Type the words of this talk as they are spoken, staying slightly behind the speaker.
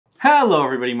Hello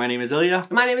everybody, my name is Ilya.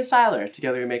 And my name is Tyler.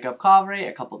 Together we make up Kovray,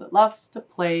 a couple that loves to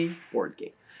play board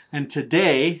games. And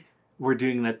today, we're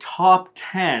doing the top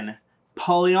 10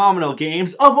 Polyomino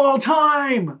games of all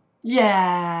time!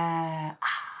 Yeah!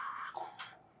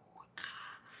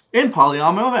 In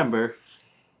PolyomiNovember.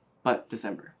 But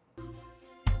December.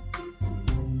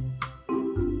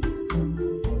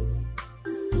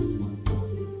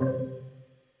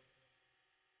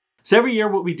 So every year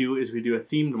what we do is we do a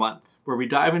themed month where we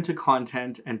dive into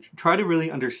content and try to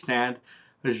really understand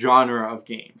a genre of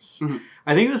games. Mm-hmm.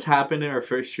 I think this happened in our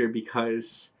first year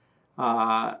because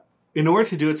in order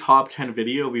to do a top 10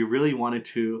 video, we really wanted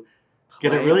to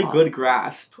get a really good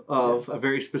grasp of a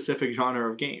very specific genre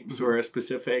of games or a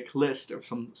specific list of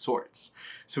some sorts.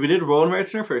 So we did roll and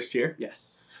writes in our first year.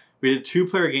 Yes. We did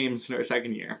 2-player games in our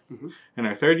second year. In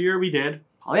our third year, we did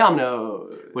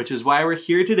Polyomino. Which is why we're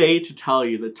here today to tell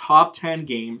you the top 10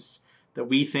 games that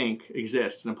we think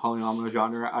exist in the polyomino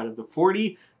genre out of the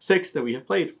 46 that we have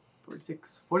played.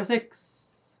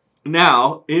 46.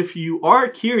 Now, if you are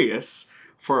curious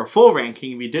for a full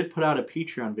ranking, we did put out a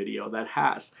Patreon video that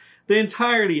has the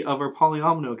entirety of our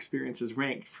polyomino experiences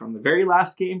ranked from the very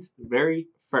last game to the very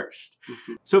first.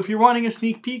 So if you're wanting a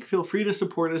sneak peek, feel free to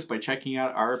support us by checking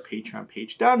out our Patreon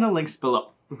page down in the links below.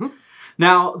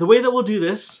 Now, the way that we'll do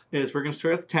this is we're going to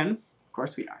start at 10. Of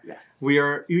course we are, yes. We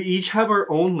each have our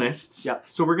own lists. Yep.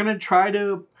 So we're going to try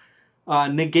to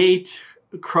negate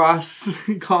cross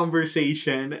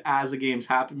conversation as the games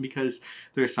happen, because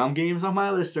there are some games on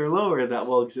my list that are lower that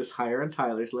will exist higher on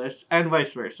Tyler's list and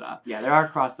vice versa. Yeah, there are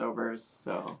crossovers,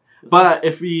 so... But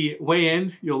if we weigh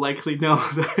in, you'll likely know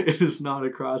that it is not a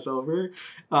crossover.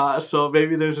 So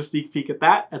maybe there's a sneak peek at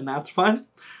that, and that's fun.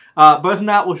 But other than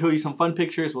that, we'll show you some fun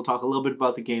pictures. We'll talk a little bit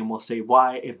about the game. We'll say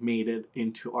why it made it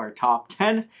into our top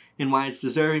 10 and why it's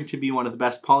deserving to be one of the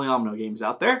best polyomino games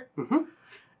out there.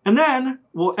 And then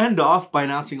we'll end off by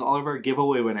announcing all of our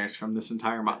giveaway winners from this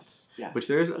entire month, which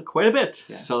there's quite a bit.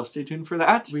 So stay tuned for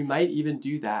that. We might even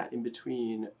do that in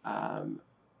between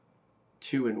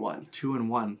 2 and 1. 2 and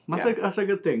 1. That's a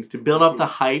good thing, to build up the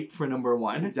hype for number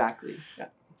 1. Exactly. Yeah.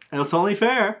 And it's only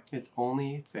fair. It's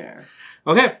only fair.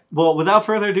 Okay, well, without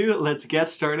further ado, let's get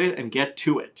started and get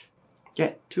to it.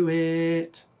 Get to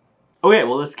it. Okay,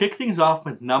 well, let's kick things off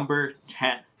with number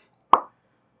 10.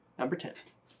 Number 10.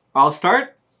 I'll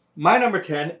start. My number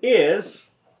 10 is...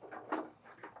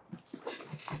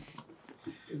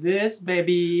 this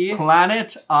baby.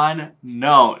 Planet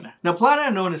Unknown. Now, Planet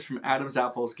Unknown is from Adam's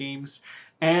Apples Games,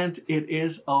 and it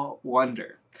is a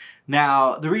wonder.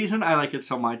 Now, the reason I like it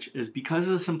so much is because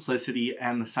of the simplicity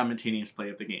and the simultaneous play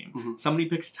of the game. Somebody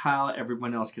picks a tile,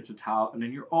 everyone else gets a tile, and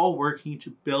then you're all working to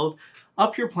build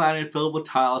up your planet filled with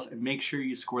tiles and make sure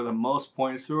you score the most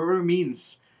points through whatever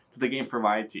means that the game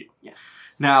provides you. Yes.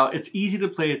 Now, it's easy to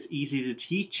play, it's easy to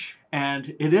teach,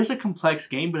 and it is a complex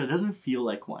game, but it doesn't feel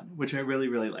like one, which I really,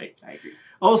 really like. I agree.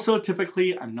 Also,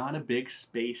 typically, I'm not a big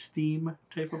space theme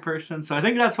type of person, so I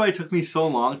think that's why it took me so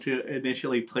long to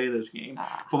initially play this game.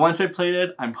 But once I played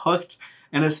it, I'm hooked,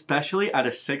 and especially at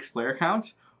a 6-player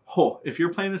count. If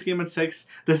you're playing this game at 6,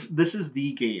 this is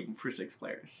the game for 6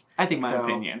 players. I think in my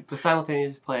opinion. The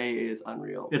simultaneous play is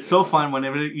unreal. It's so fun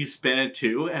whenever you spin it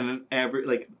too, and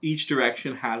each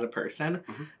direction has a person,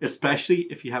 especially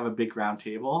if you have a big round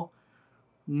table.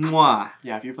 Mwah!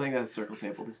 Yeah, if you're playing at a circle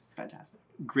table, this is fantastic.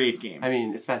 Great game. I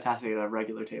mean, it's fantastic at a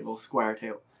regular table, square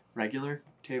table. Regular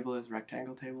table is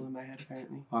rectangle table in my head,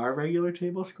 apparently. Are regular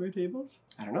tables square tables?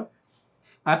 I don't know.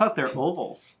 I thought they're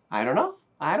ovals. I don't know.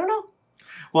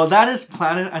 Well, that is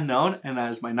Planet Unknown, and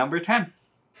that is my number 10.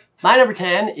 My number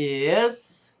 10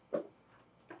 is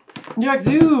New York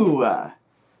Zoo.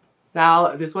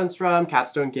 Now, this one's from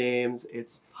Capstone Games.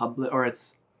 It's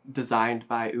designed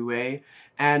by Uwe,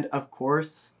 and of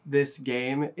course, this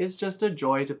game is just a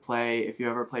joy to play. If you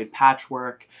ever played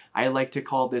Patchwork, I like to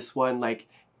call this one like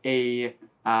a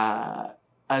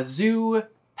zoo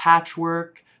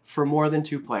patchwork for more than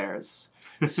 2 players.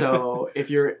 So if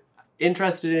you're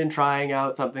interested in trying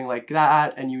out something like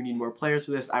that and you need more players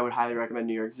for this, I would highly recommend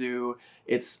New York Zoo.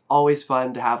 It's always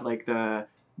fun to have like the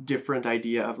different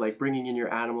idea of like bringing in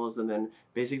your animals and then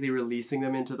basically releasing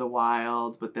them into the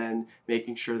wild, but then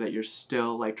making sure that you're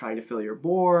still like trying to fill your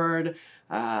board.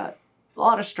 A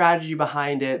lot of strategy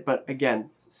behind it, but again,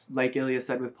 like Ilya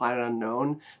said with Planet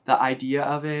Unknown, the idea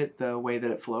of it, the way that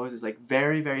it flows is like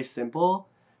very, very simple,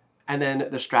 and then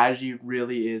the strategy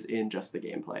really is in just the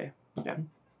gameplay. Yeah.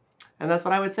 And that's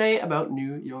what I would say about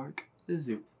New York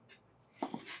Zoo.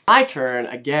 My turn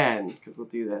again, because we'll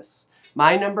do this.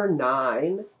 My number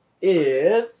 9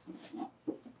 is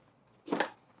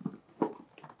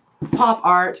Pop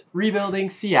Art Rebuilding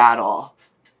Seattle.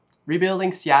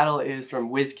 Rebuilding Seattle is from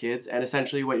WizKids, and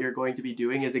essentially what you're going to be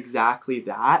doing is exactly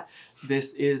that.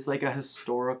 This is like a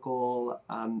historical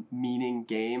meaning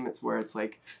game. It's where it's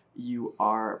like you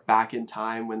are back in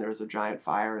time when there was a giant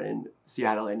fire in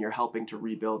Seattle and you're helping to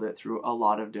rebuild it through a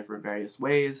lot of different various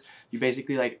ways. You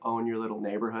basically like own your little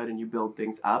neighborhood and you build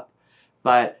things up.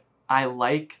 But I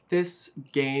like this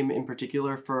game in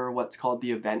particular for what's called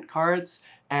the event cards,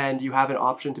 and you have an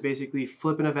option to basically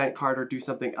flip an event card or do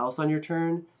something else on your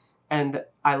turn. And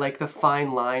I like the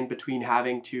fine line between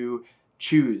having to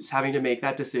choose, having to make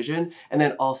that decision, and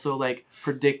then also like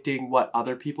predicting what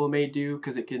other people may do,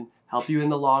 because it can help you in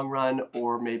the long run,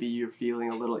 or maybe you're feeling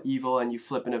a little evil and you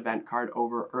flip an event card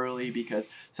over early because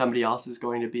somebody else is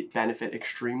going to benefit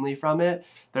extremely from it.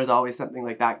 There's always something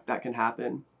like that that can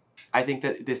happen. I think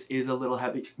that this is a little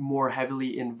more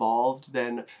heavily involved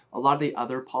than a lot of the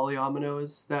other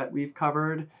polyominoes that we've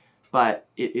covered, but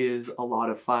it is a lot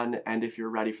of fun. And if you're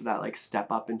ready for that, like step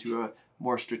up into a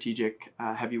more strategic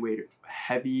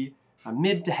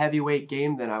mid to heavyweight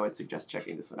game, then I would suggest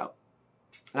checking this one out.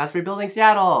 And that's Rebuilding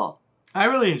Seattle. I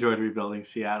really enjoyed Rebuilding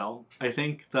Seattle. I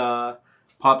think the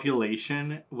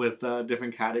population with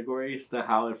different categories,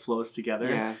 how it flows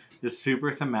together, is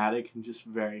super thematic and just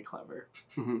very clever.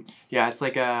 Yeah, it's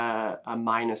like a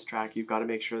minus track. You've got to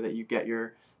make sure that you get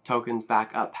your tokens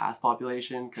back up past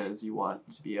population because you want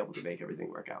to be able to make everything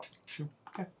work out. Sure.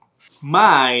 Okay.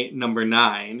 My number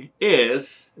 9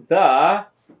 is the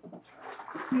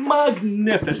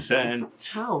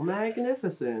Magnificent. How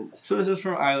magnificent. So this is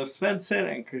from Isle of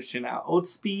Svensson and Christian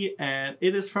Oatsby, and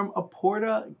it is from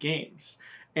Polyomino Games.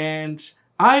 And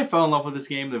I fell in love with this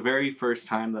game the very first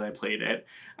time that I played it.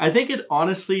 I think it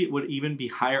honestly would even be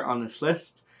higher on this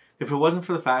list if it wasn't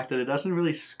for the fact that it doesn't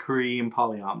really scream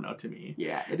Polyomino to me.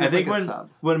 Yeah, it is I think like a sub.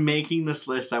 When making this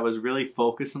list, I was really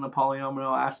focused on the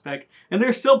Polyomino aspect. And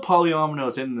there's still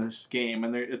Polyominoes in this game,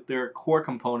 and they're a core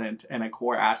component and a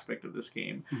core aspect of this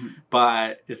game.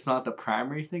 But it's not the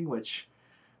primary thing, which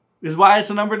is why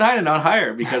it's a number 9 and not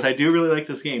higher, because I do really like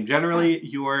this game. Generally,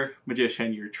 you're a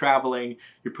magician, you're traveling,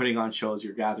 you're putting on shows,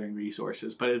 you're gathering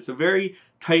resources. But it's a very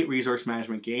tight resource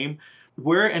management game.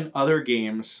 Where in other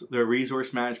games, the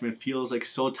resource management feels like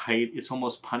so tight, it's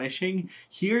almost punishing.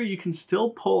 Here, you can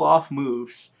still pull off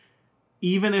moves,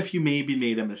 even if you maybe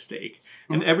made a mistake.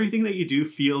 And everything that you do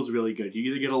feels really good. You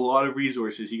either get a lot of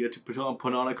resources, you get to put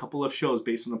on a couple of shows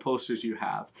based on the posters you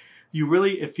have.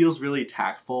 It feels really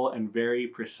tactful and very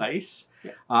precise.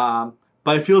 Yeah.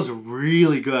 But it feels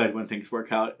really good when things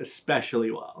work out especially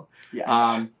well.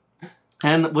 Yes.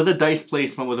 And with the dice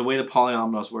placement, with the way the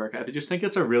polyominoes work, I just think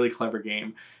it's a really clever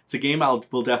game. It's a game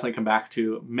we'll definitely come back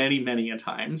to many, many a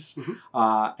times.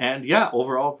 And yeah,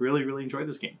 overall, really, really enjoyed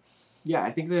this game. Yeah,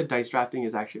 I think the dice drafting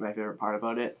is actually my favorite part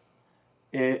about it.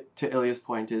 To Ilya's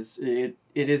point, it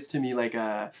is to me like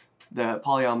the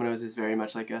polyominoes is very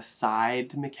much like a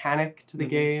side mechanic to the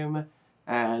game,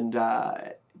 and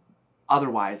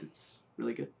otherwise it's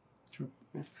really good. True.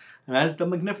 Yeah. And that's the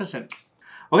Magnificent.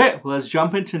 Okay, well, let's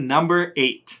jump into number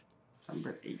 8.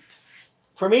 Number 8.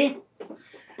 For me,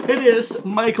 it is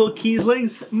Michael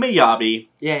Kiesling's Miyabi.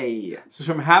 Yay. This is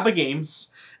from Haba Games,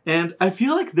 and I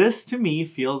feel like this, to me,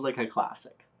 feels like a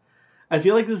classic. I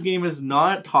feel like this game is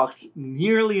not talked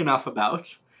nearly enough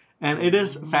about, and it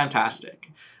is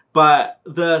fantastic. But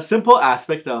the simple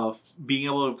aspect of being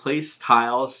able to place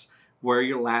tiles where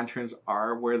your lanterns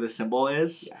are, where the symbol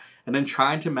is, and then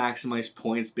trying to maximize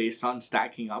points based on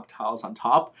stacking up tiles on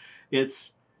top,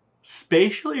 it's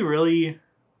spatially really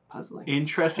puzzling,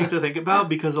 interesting to think about,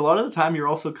 because a lot of the time you're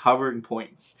also covering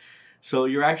points. So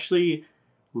you're actually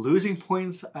losing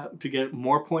points to get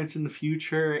more points in the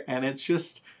future, and it's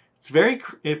very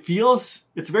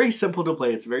simple to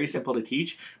play, it's very simple to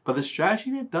teach, but the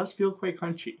strategy in it does feel quite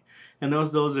crunchy. And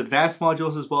those advanced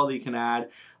modules as well that you can add,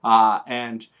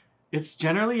 and it's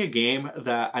generally a game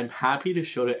that I'm happy to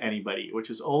show to anybody, which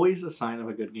is always a sign of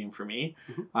a good game for me.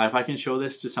 If I can show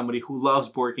this to somebody who loves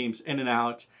board games in and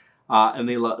out, and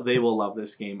they will love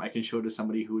this game. I can show it to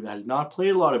somebody who has not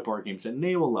played a lot of board games, and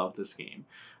they will love this game.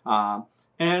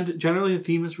 And generally the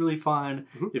theme is really fun.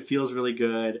 It feels really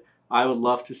good. I would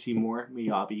love to see more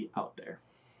Miyabi out there.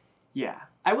 Yeah.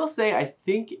 I will say, I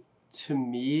think to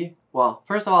me, well,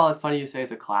 first of all, it's funny you say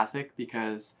it's a classic,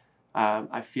 because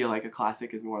I feel like a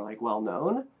classic is more like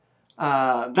well-known.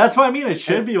 That's what I mean. It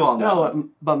should be well-known. No,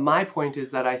 but my point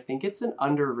is that I think it's an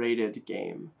underrated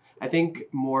game. I think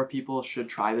more people should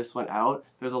try this one out.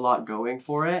 There's a lot going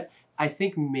for it. I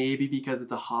think maybe because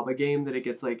it's a Haba game that it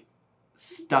gets like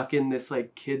stuck in this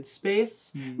like kid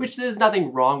space, which there's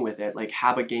nothing wrong with it. Like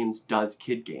Haba Games does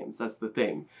kid games. That's the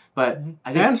thing. But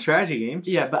I think, and strategy games.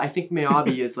 Yeah, but I think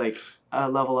Miyabi is like a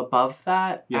level above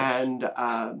that, Yes. and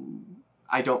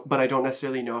I don't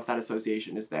necessarily know if that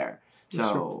association is there.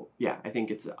 So yeah, I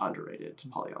think it's an underrated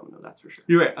polyomino, that's for sure.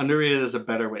 You're right. Underrated is a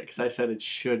better way because I said it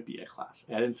should be a classic.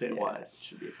 I didn't say it was. It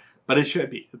should be a classic. But it should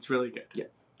be. It's really good. Yeah.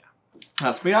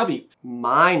 That's my hobby.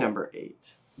 My number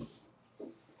 8.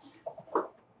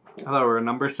 I thought we were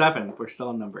number 7. We're still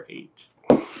on number 8.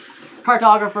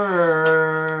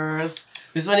 Cartographers.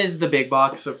 This one is the big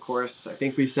box, of course. I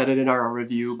think we've said it in our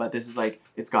review, but this is like,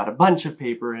 it's got a bunch of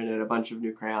paper in it, a bunch of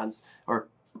new crayons, or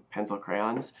pencil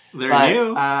crayons. They're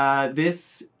new.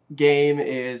 This game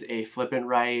is a flip and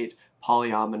write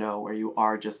polyomino where you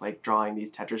are just like drawing these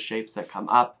Tetris shapes that come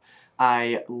up.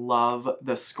 I love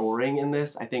the scoring in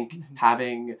this. I think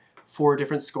having 4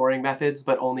 different scoring methods,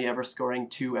 but only ever scoring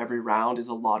 2 every round is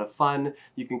a lot of fun.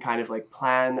 You can kind of like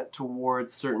plan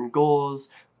towards certain goals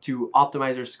to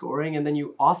optimize your scoring, and then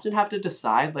you often have to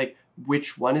decide like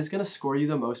which one is going to score you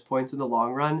the most points in the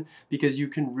long run, because you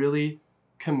can really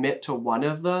commit to one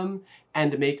of them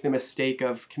and make the mistake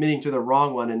of committing to the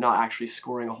wrong one and not actually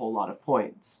scoring a whole lot of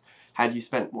points. Had you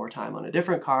spent more time on a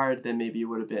different card, then maybe you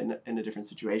would have been in a different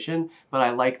situation. But I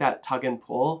like that tug and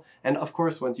pull. And of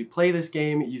course, once you play this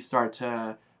game, you start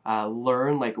to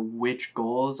learn like which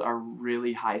goals are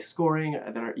really high scoring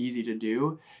that are easy to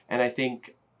do. And I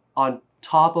think on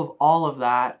top of all of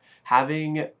that,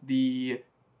 having the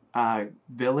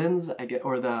villains,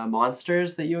 or the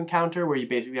monsters that you encounter, where you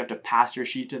basically have to pass your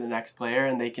sheet to the next player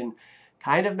and they can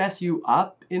kind of mess you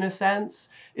up in a sense,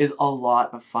 is a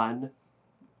lot of fun.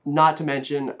 Not to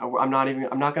mention, I'm not going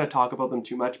to talk about them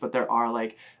too much, but there are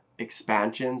like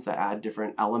expansions that add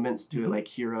different elements to it, like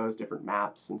heroes, different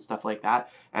maps and stuff like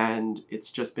that. And it's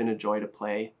just been a joy to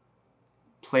play.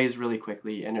 Plays really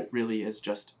quickly, and it really is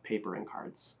just paper and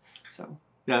cards. So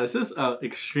yeah, this is an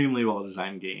extremely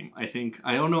well-designed game. I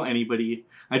don't know anybody.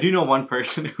 I do know one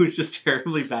person who's just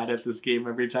terribly bad at this game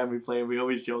every time we play, and we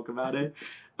always joke about it.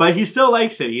 But he still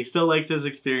likes it. He still liked his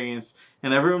experience.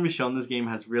 And everyone we've shown this game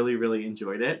has really, really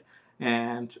enjoyed it.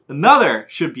 And another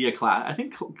should be a class. I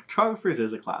think Cartographers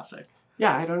is a classic.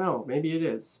 Yeah, I don't know. Maybe it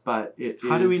is. But it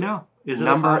How do we know? Is it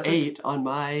number a 8 on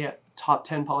my top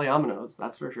 10 polyominoes,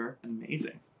 that's for sure.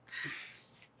 Amazing.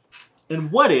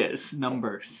 And what is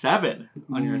number 7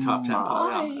 on your top 10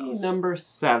 polyominoes? My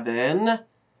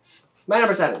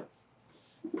number 7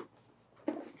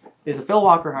 is a Phil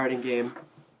Walker Harding game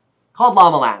called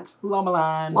Llamaland.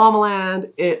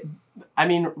 Llamaland. I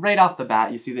mean, right off the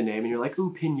bat, you see the name and you're like,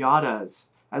 ooh, piñatas.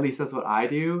 At least that's what I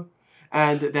do.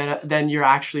 And then you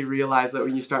actually realize that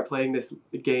when you start playing this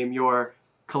game, you're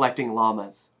collecting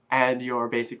llamas. And you're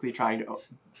basically trying to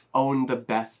own the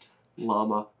best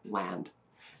llama land.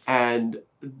 And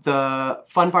the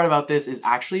fun part about this is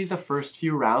actually the first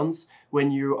few rounds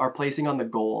when you are placing on the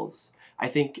goals. I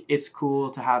think it's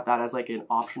cool to have that as like an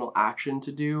optional action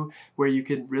to do, where you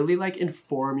can really like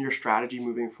inform your strategy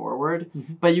moving forward.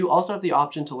 But you also have the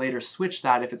option to later switch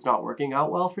that if it's not working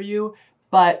out well for you.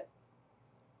 But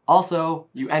also,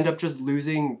 you end up just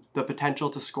losing the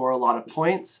potential to score a lot of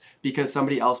points because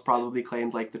somebody else probably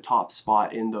claimed like the top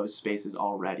spot in those spaces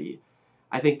already.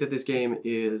 I think that this game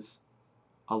is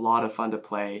a lot of fun to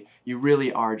play. You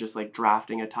really are just like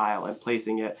drafting a tile and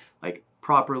placing it like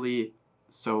properly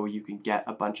so you can get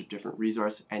a bunch of different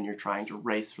resources, and you're trying to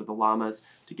race for the llamas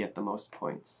to get the most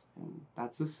points. And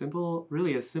that's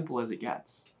really as simple as it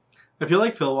gets. I feel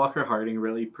like Phil Walker Harding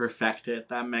really perfected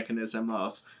that mechanism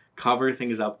of cover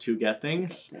things up to get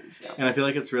things. Yeah. And I feel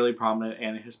like it's really prominent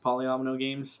in his polyomino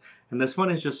games. And this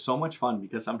one is just so much fun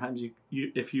because sometimes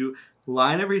if you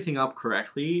line everything up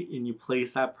correctly and you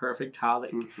place that perfect tile,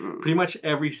 that pretty much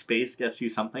every space gets you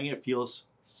something. It feels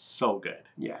so good.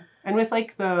 Yeah. And with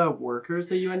like the workers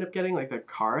that you end up getting, like the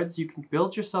cards, you can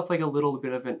build yourself like a little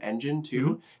bit of an engine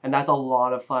too. And that's a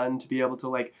lot of fun to be able to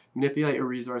like manipulate your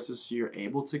resources so you're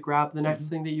able to grab the next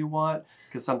thing that you want,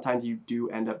 because sometimes you do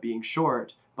end up being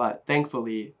short. But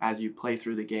thankfully, as you play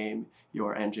through the game,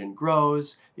 your engine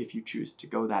grows if you choose to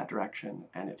go that direction,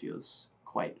 and it feels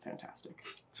quite fantastic.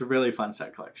 It's a really fun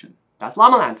set collection. That's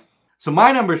Llamaland. So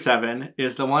my number 7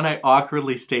 is the one I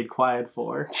awkwardly stayed quiet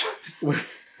for,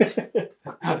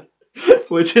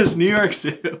 which is New York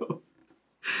Zoo.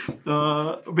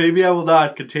 Maybe I will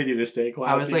not continue to stay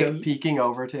quiet. I was like peeking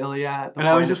over to Ilya, and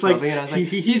I was just like, and I was like,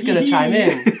 he's gonna chime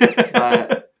in.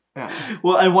 But yeah.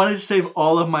 Well, I wanted to save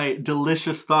all of my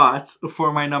delicious thoughts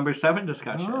for my number 7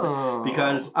 discussion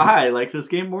because I like this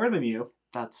game more than you.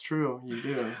 That's true, you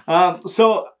do.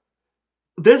 So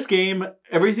this game,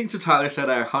 everything to Tyler said,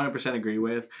 I 100% agree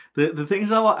with. The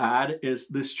things I will add is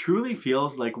this truly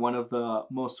feels like one of the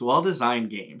most well-designed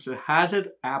games. It has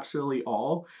it absolutely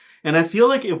all. And I feel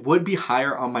like it would be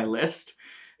higher on my list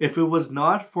if it was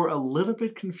not for a little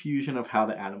bit confusion of how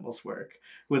the animals work.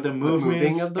 With the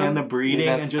movements and the breeding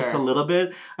and just fair. a little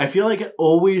bit. I feel like it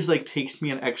always like takes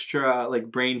me an extra like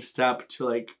brain step to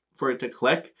like for it to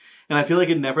click. And I feel like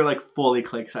it never like fully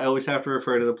clicks. I always have to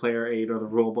refer to the player aid or the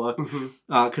rule book.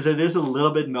 Because it is a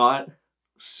little bit not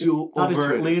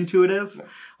overtly intuitive.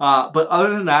 No. But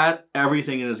other than that,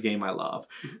 everything in this game I love.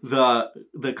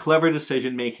 The clever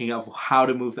decision making of how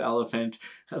to move the elephant,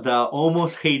 the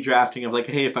almost hate drafting of like,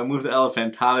 hey, if I move the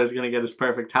elephant, Tyler's gonna get his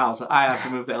perfect tile, so I have to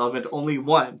move the elephant only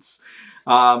once.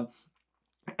 And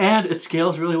it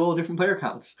scales really well with different player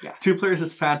counts. Yeah. 2 players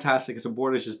is fantastic because the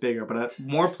board is just bigger, but at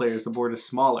more players, the board is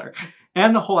smaller.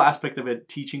 And the whole aspect of it,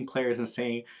 teaching players and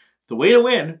saying, the way to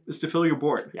win is to fill your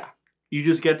board. Yeah. You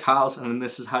just get tiles, and then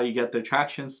this is how you get the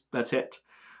attractions. That's it.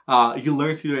 You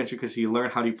learn through the intricacy. You learn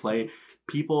how to play.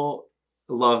 People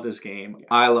love this game. Yeah.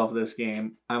 I love this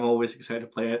game. I'm always excited to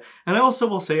play it. And I also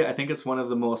will say I think it's one of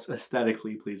the most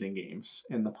aesthetically pleasing games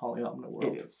in the Polyomino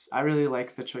world. It is. I really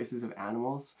like the choices of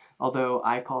animals, although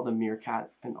I call the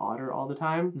meerkat an otter all the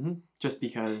time, just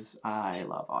because I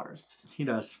love otters. He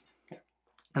does. Yeah.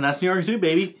 And that's New York Zoo,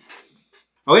 baby.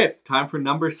 Okay, time for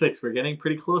number 6. We're getting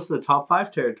pretty close to the top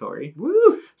 5 territory.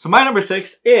 Woo! So my number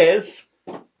 6 is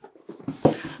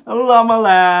Llama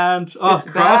Land. Oh, It's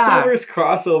back.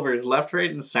 crossovers, left, right,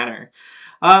 and center.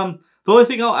 The only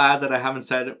thing I'll add that I haven't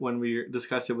said when we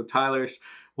discussed it with Tyler's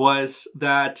was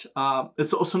that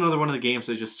it's also another one of the games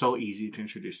that's just so easy to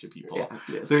introduce to people. Yeah,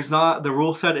 yes. The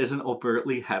rule set isn't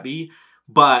overtly heavy,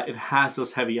 but it has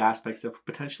those heavy aspects of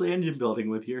potentially engine building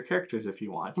with your characters if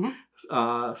you want.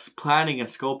 Planning and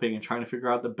scoping and trying to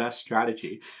figure out the best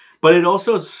strategy. But it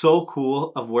also is so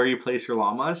cool of where you place your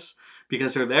llamas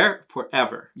because they're there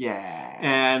forever. Yeah.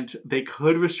 And they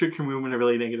could restrict your movement in a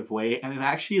really negative way. And it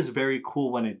actually is very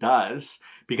cool when it does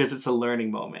because it's a learning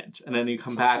moment. And then you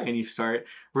come back and you start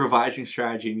revising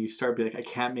strategy and you start being like, I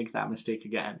can't make that mistake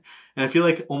again. And I feel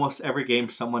like almost every game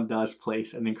someone does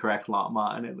place an incorrect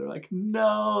llama and they're like,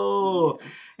 no.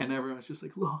 And everyone's just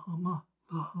like, llama,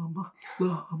 llama,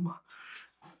 llama.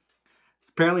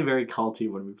 It's apparently very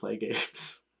culty when we play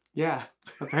games. Yeah,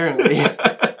 apparently.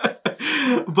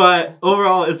 But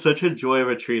overall, it's such a joy of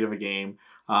a treat of a game.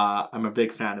 I'm a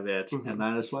big fan of it, and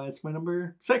that is why it's my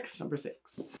number 6. Number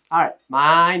 6. All right,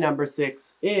 my number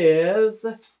 6 is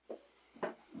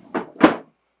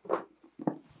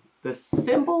the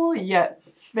simple yet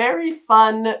very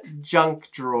fun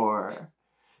junk drawer.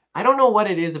 I don't know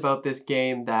what it is about this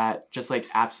game that just like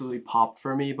absolutely popped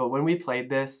for me, but when we played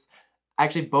this,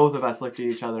 actually both of us looked at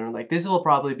each other and were like, this will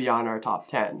probably be on our top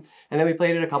 10. And then we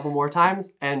played it a couple more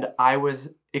times and I was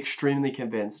extremely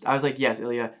convinced. I was like, yes,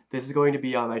 Ilya, this is going to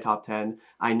be on my top 10.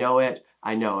 I know it,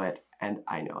 and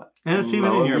I know it. And it's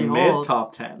even in your mid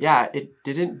top 10. Yeah, it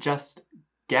didn't just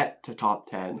get to top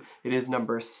 10. It is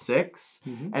number 6.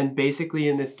 And basically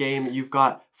in this game, you've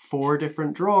got 4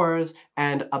 different drawers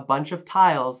and a bunch of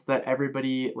tiles that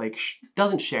everybody like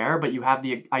doesn't share, but you have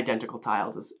the identical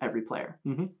tiles as every player.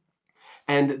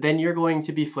 And then you're going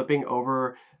to be flipping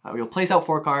over, you'll place out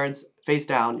 4 cards face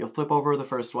down, you'll flip over the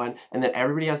first one, and then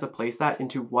everybody has to place that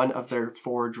into one of their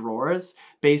 4 drawers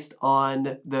based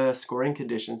on the scoring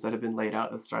conditions that have been laid out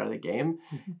at the start of the game.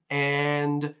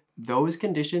 And those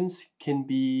conditions can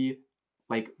be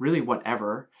like really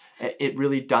whatever. It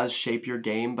really does shape your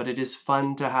game, but it is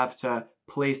fun to have to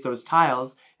place those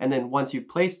tiles, and then once you've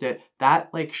placed it, that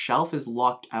like shelf is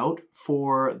locked out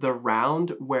for the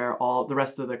round where all the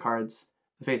rest of the cards,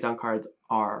 the face down cards,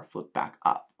 are flipped back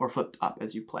up or flipped up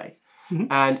as you play.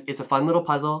 And it's a fun little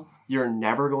puzzle. You're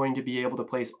never going to be able to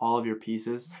place all of your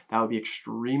pieces. That would be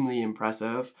extremely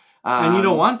impressive. And you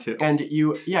don't want to. And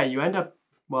you end up,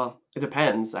 well, it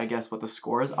depends, I guess, what the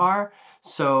scores are.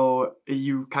 So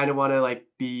you kind of want to like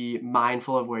be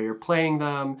mindful of where you're playing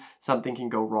them. Something can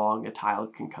go wrong, a tile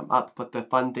can come up. But the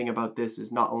fun thing about this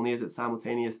is not only is it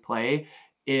simultaneous play,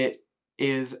 it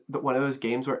is one of those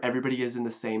games where everybody is in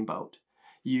the same boat.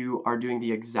 You are doing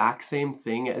the exact same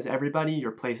thing as everybody. You're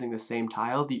placing the same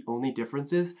tile. The only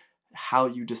difference is how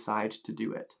you decide to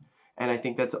do it. And I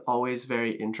think that's always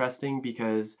very interesting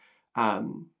because,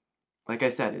 like I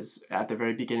said, is at the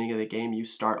very beginning of the game, you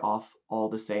start off all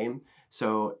the same.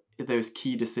 So those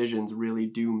key decisions really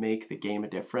do make the game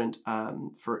different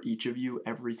for each of you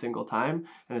every single time.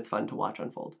 And it's fun to watch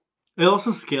unfold. It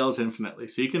also scales infinitely.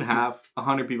 So you can have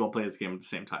 100 people play this game at the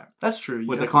same time. That's true.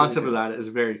 With the concept of that is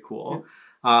very cool.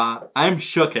 I'm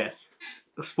shooketh.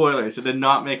 Spoilers, it did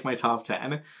not make my top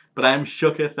 10, but I'm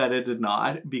shooketh that it did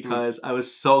not because I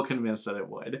was so convinced that it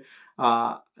would.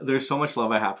 There's so much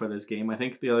love I have for this game. I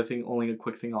think the other thing, only a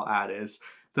quick thing I'll add is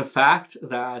the fact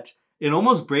that it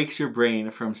almost breaks your brain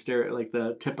from like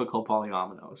the typical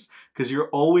polyominoes, because you're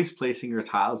always placing your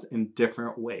tiles in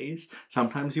different ways.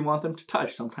 Sometimes you want them to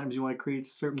touch. Sometimes you want to create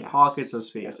certain pockets of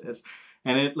spaces.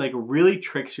 And it like really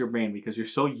tricks your brain because you're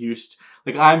so used,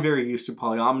 like I'm very used to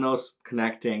polyominoes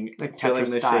connecting, like filling Tetris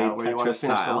the style, shape, where you want to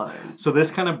finish the lines. So this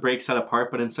kind of breaks that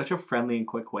apart, but in such a friendly and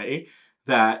quick way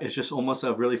that it's just almost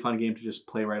a really fun game to just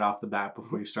play right off the bat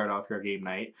before you start off your game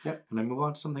night. Yep. And then move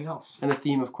on to something else. And the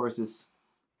theme, of course, is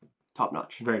top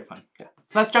notch. Very fun. Yeah.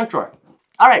 So that's Junk Drawer.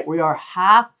 All right, we are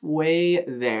halfway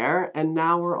there, and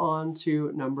now we're on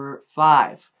to number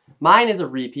 5. Mine is a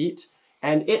repeat,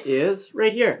 and it is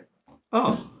right here.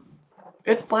 Oh.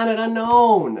 It's Planet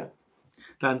Unknown.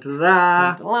 Dun, da,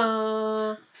 da. Dun,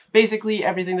 da, da. Basically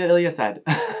everything that Ilya said.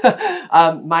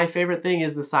 My favorite thing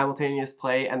is the simultaneous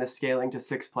play and the scaling to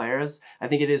 6 players. I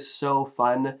think it is so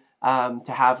fun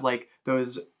to have like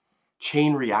those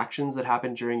chain reactions that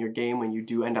happen during your game when you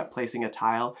do end up placing a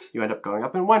tile. You end up going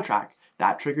up in one track.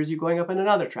 That triggers you going up in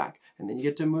another track. And then you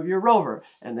get to move your rover.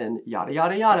 And then yada,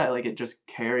 yada, yada. Like it just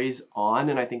carries on.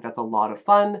 And I think that's a lot of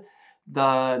fun.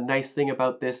 The nice thing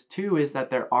about this too is that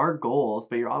there are goals,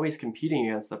 but you're always competing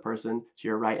against the person to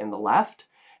your right and the left.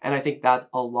 And I think that's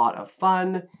a lot of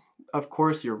fun. Of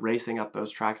course, you're racing up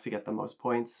those tracks to get the most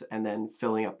points and then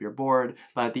filling up your board.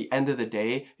 But at the end of the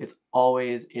day, it's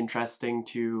always interesting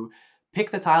to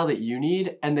pick the tile that you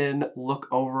need and then look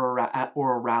over at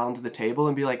or around the table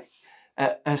and be like,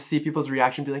 see people's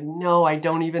reaction, be like, no, I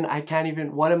can't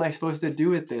even, what am I supposed to do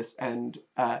with this? And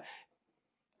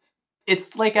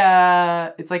it's like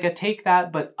a take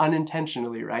that, but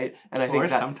unintentionally, right? And I think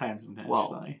that sometimes intentionally.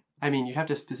 Well, I mean, you'd have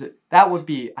to that would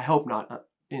be, I hope not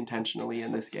intentionally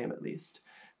in this game at least.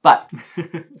 But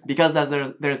because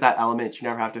there's that element, you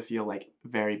never have to feel like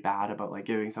very bad about like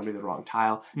giving somebody the wrong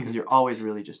tile, because you're always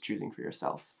really just choosing for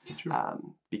yourself.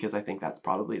 Because I think that's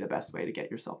probably the best way to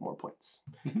get yourself more points.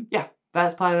 Yeah,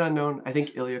 that's Planet Unknown. I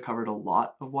think Ilya covered a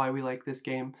lot of why we like this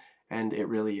game, and it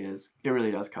really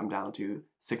does come down to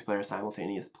 6-player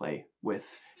simultaneous play with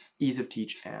ease of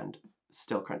teach and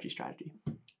still crunchy strategy.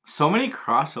 So many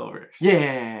crossovers.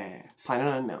 Yeah,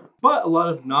 Planet Unknown. But a lot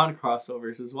of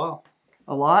non-crossovers as well.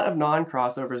 A lot of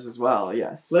non-crossovers as well,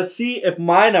 yes. Let's see if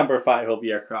my number 5 will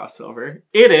be a crossover.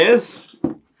 It is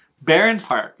Barren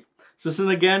Park. So this is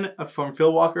again from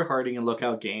Phil Walker Harding and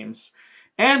Lookout Games.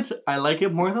 And I like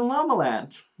it more than Llama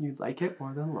Land. You like it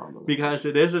more than Llama Land. Because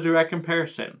it is a direct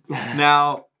comparison.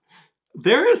 Now,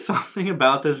 there is something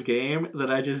about this game that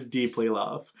I just deeply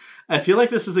love. I feel like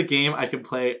this is a game I can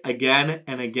play again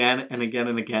and again and again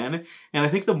and again. And I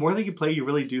think the more that you play, you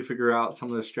really do figure out some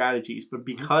of the strategies. But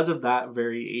because of that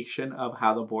variation of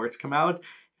how the boards come out,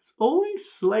 it's always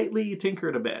slightly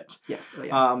tinkered a bit. Yes. Oh,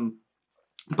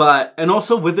 yeah. And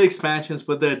also with the expansions,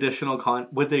 with the additional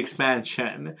the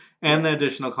expansion and the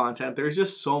additional content, there's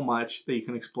just so much that you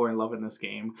can explore and love in this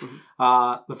game.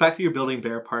 The fact that you're building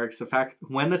bear parks, the fact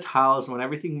when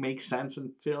everything makes sense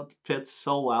and fits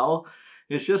so well,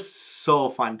 it's just so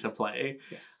fun to play.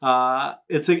 Yes.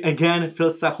 It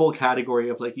fits that whole category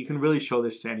of like, you can really show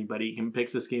this to anybody. You can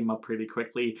pick this game up pretty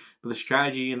quickly, but the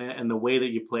strategy in it and the way that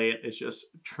you play it is just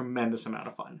a tremendous amount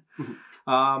of fun.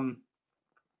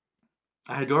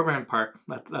 I adore Barren Park.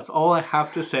 That's all I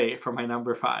have to say for my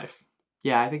number 5.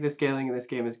 Yeah, I think the scaling in this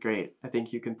game is great. I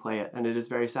think you can play it, and it is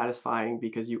very satisfying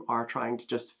because you are trying to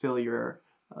just fill your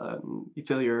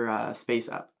space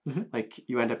up. Like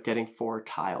you end up getting 4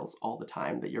 tiles all the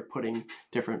time that you're putting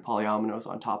different polyominoes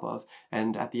on top of,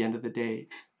 and at the end of the day,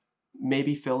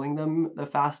 maybe filling them the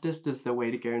fastest is the way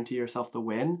to guarantee yourself the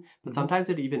win, but sometimes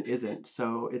it even isn't.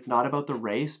 So it's not about the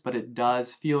race, but it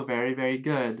does feel very, very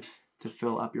good to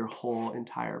fill up your whole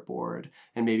entire board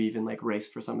and maybe even like race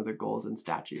for some of the goals and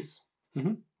statues.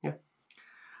 Yeah.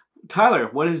 Tyler,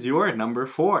 what is your number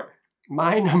 4?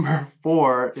 My number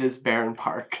 4 is Barren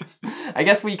Park. I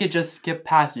guess we could just skip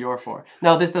past your 4.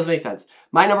 No, this does make sense.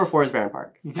 My number 4 is Barren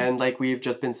Park. And like we've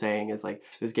just been saying, is like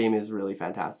this game is really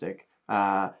fantastic.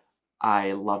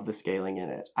 I love the scaling in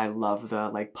it. I love the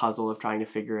like puzzle of trying to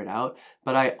figure it out.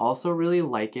 But I also really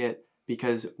like it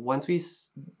because when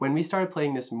we started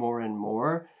playing this more and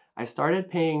more, I started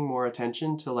paying more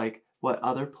attention to like what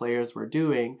other players were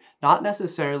doing, not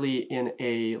necessarily in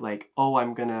a like, oh,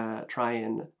 I'm gonna try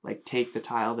and like take the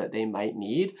tile that they might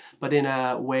need, but in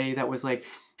a way that was like,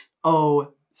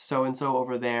 oh, so-and-so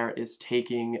over there is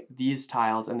taking these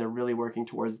tiles and they're really working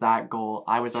towards that goal.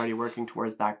 I was already working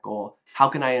towards that goal. How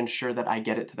can I ensure that I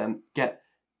get it to them, get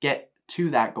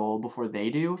to that goal before they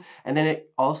do? And then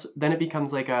it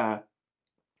becomes like a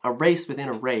race within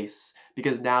a race,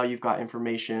 because now you've got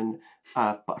information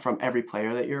from every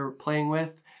player that you're playing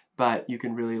with, but you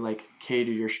can really like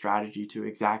cater your strategy to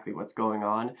exactly what's going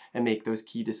on and make those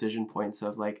key decision points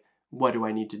of like, what do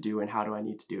I need to do and how do I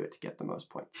need to do it to get the most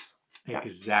points?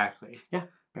 Exactly. Yeah.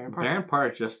 Barren Park. Barren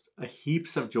Park, just a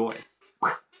heaps of joy.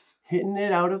 Hitting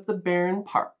it out of the Barren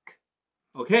Park.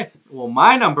 Okay, well,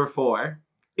 my number 4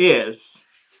 is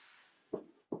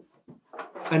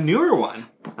a newer one.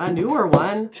 A newer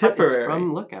one. Tipperary. It's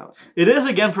from Lookout. It is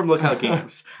again from Lookout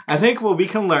Games. I think what we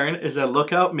can learn is that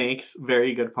Lookout makes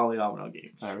very good polyomino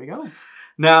games. There we go.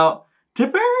 Now,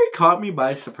 Tipperary caught me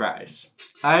by surprise.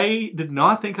 I did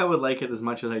not think I would like it as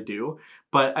much as I do,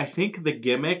 but I think the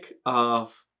gimmick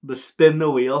of the spin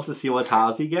the wheel to see what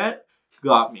tiles you get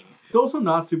got me. It's also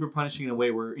not super punishing in a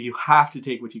way where you have to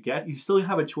take what you get. You still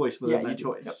have a choice within that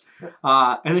choice. Yep.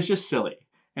 And it's just silly.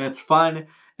 And it's fun.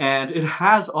 And it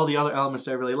has all the other elements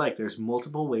that I really like. There's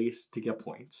multiple ways to get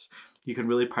points. You can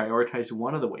really prioritize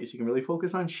one of the ways. You can really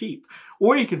focus on sheep.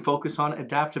 Or you can focus on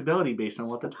adaptability based on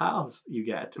what the tiles you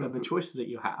get and the choices that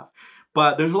you have.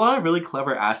 But there's a lot of really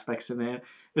clever aspects in it.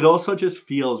 It also just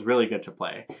feels really good to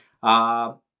play.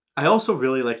 I also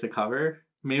really like the cover.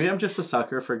 Maybe I'm just a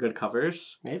sucker for good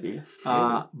covers. Maybe.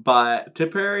 But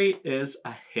Tipperary is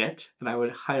a hit, and I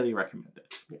would highly recommend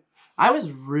it. Yeah. I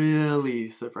was really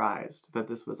surprised that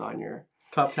this was on your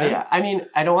top 10. Yeah, I mean,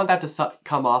 I don't want that to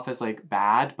come off as like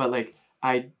bad, but like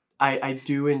I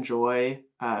do enjoy.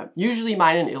 Usually,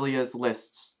 mine and Ilya's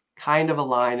lists kind of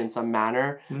align in some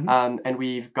manner, and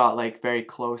we've got like very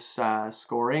close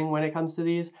scoring when it comes to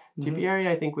these. Tipperary,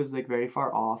 I think, was like very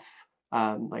far off,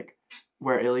 like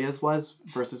where Ilya's was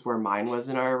versus where mine was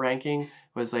in our ranking.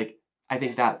 Was like, I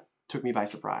think that took me by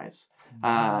surprise.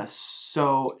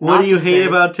 So what do you hate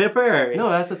about Tipperary? No,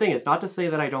 that's the thing. It's not to say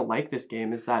that I don't like this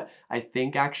game. Is that I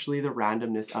think actually the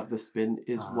randomness of the spin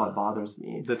is what bothers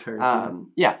me. The turns.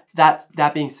 Yeah.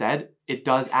 That being said, it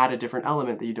does add a different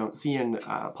element that you don't see in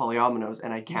polyominoes,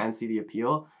 and I can see the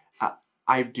appeal.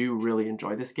 I do really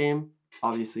enjoy this game.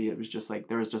 Obviously, it was just like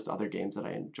there was just other games that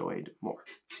I enjoyed more.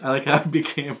 I like how it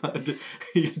became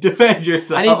you defend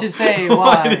yourself. I need to say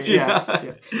why.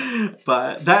 Yeah.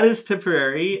 But that is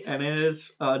Tipperary, and it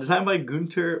is designed by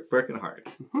Gunther Birkenhardt,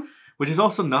 which is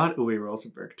also not Uwe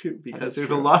Rosenberg too, because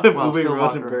there's a lot of Uwe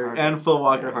Rosenberg and Phil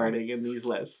Walker Harding in these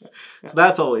lists. So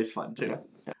that's always fun too.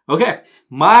 Okay,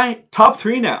 my top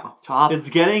 3 now. It's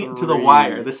getting to the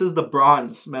wire. This is the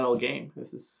bronze medal game.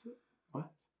 This is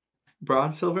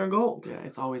bronze, silver, and gold. Yeah,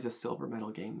 it's always a silver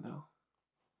medal game, though.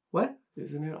 What?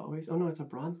 Isn't it always? Oh, no, it's a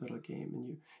bronze medal game.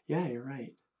 And yeah, you're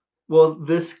right. Well,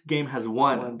 this game has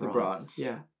won the bronze.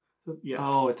 Yeah. Yes.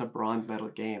 Oh, it's a bronze medal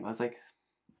game. I was like,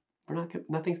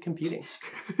 nothing's competing.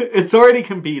 It's already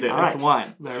competed. All it's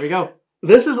won. There we go.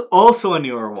 This is also a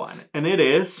newer one, and it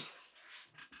is...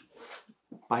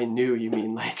 By new, you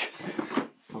mean like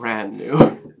brand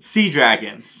new. Sea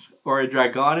Dragons, or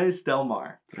Dragones del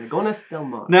Mar. Dragones del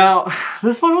Mar. Now,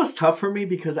 this one was tough for me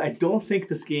because I don't think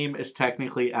this game is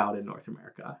technically out in North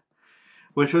America,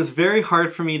 which was very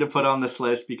hard for me to put on this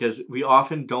list because we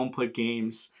often don't put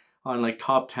games on like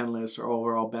top 10 lists or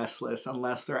overall best lists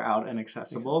unless they're out and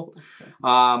accessible.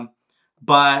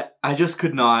 But I just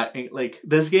could not, like,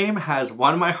 this game has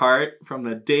won my heart from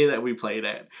the day that we played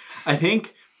it. I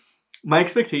think my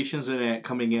expectations in it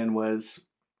coming in was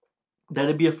that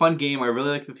it'd be a fun game. I really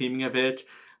like the theming of it,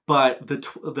 but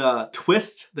the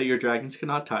twist that your dragons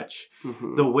cannot touch,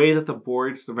 the way that the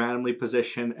boards randomly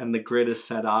position and the grid is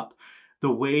set up, the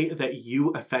way that you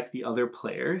affect the other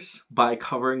players by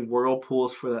covering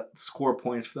whirlpools for that score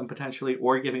points for them potentially,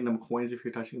 or giving them coins if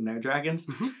you're touching their dragons.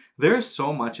 There's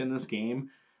so much in this game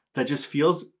that just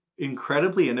feels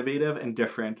incredibly innovative and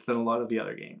different than a lot of the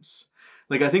other games.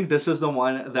 Like, I think this is the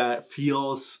one that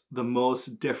feels the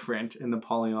most different in the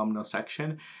polyomino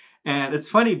section. And it's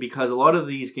funny because a lot of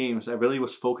these games, I really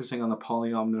was focusing on the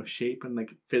polyomino shape and like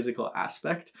physical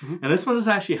aspect. And this one does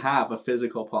actually have a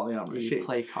physical polyomino shape. You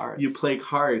play cards. You play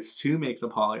cards to make the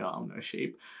polyomino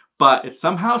shape. But it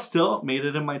somehow still made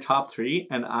it in my top 3,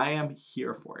 and I am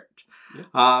here for it.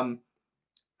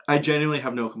 I genuinely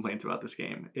have no complaints about this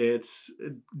game. It's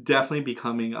definitely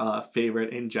becoming a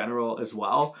favorite in general as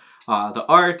well. The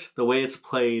art, the way it's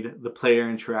played, the player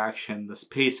interaction, the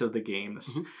pace of the game,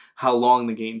 how long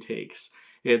the game takes.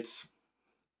 It's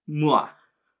mwah.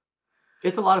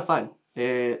 It's a lot of fun.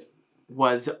 It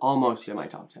was almost in my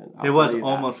top 10. It was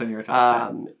almost in your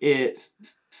top 10.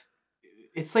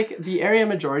 It's like the area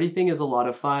majority thing is a lot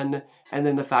of fun, and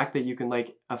then the fact that you can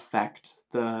like affect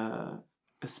a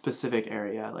specific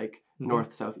area, like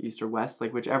north, south, east, or west,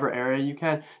 like whichever area you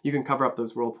can cover up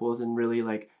those whirlpools and really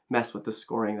like mess with the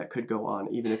scoring that could go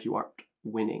on even if you aren't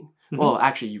winning. Well,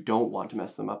 actually you don't want to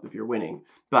mess them up if you're winning,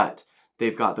 but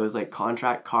they've got those like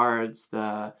contract cards,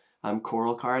 the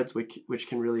coral cards, which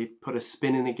can really put a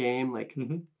spin in the game. Like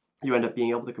you end up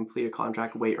being able to complete a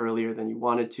contract way earlier than you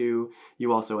wanted to.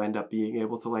 You also end up being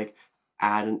able to like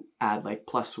add like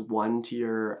 +1 to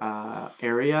your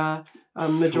area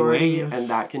majority, Swings. and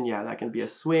that can be a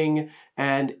swing.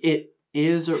 And it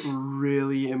is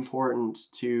really important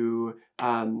to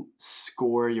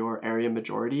score your area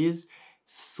majorities,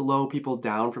 slow people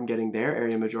down from getting their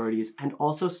area majorities, and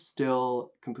also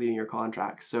still completing your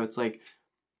contracts. So it's like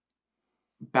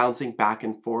bouncing back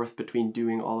and forth between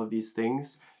doing all of these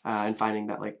things and finding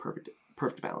that like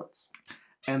perfect balance.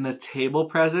 And the table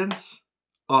presence,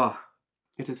 oh,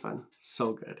 it is fun.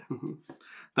 So good.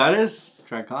 That is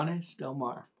Dragones Del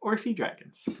Mar, or Sea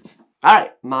Dragons. All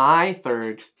right, my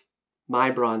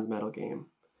bronze medal game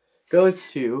goes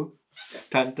to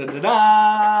dun, dun, dun,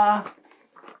 dun.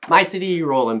 My City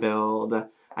Roll and Build.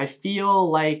 I feel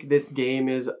like this game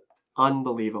is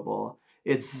unbelievable.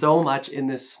 It's so much in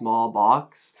this small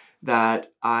box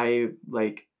that I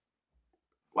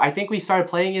think we started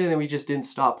playing it and then we just didn't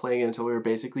stop playing it until we were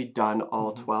basically done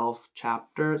all 12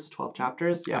 chapters.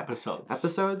 Yeah.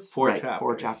 Episodes? 4 chapters.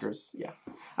 4 chapters, yeah.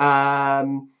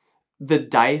 The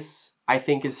dice, I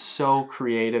think, is so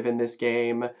creative in this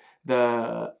game.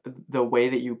 The way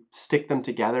that you stick them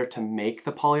together to make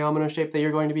the polyomino shape that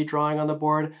you're going to be drawing on the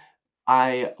board,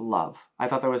 I love. I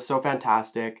thought that was so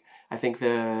fantastic. I think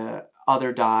the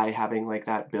other die having like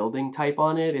that building type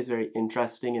on it is very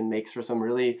interesting and makes for some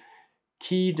really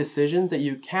key decisions that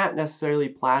you can't necessarily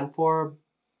plan for,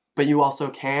 but you also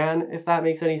can, if that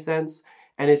makes any sense.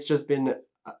 And it's just been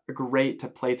great to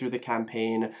play through the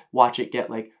campaign, watch it get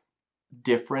like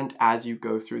different as you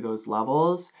go through those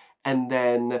levels, and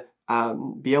then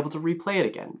be able to replay it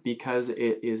again because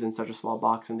it is in such a small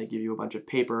box and they give you a bunch of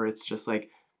paper. It's just like,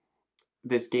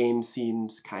 this game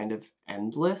seems kind of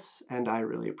endless, and I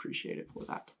really appreciate it for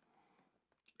that.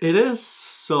 It is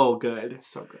so good. It's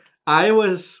so good. I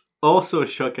was also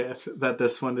shooketh that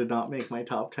this one did not make my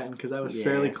top 10 because I was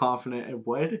fairly confident it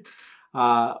would.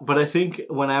 But I think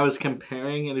when I was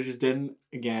comparing it just didn't,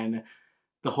 again,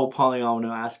 the whole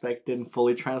polyomino aspect didn't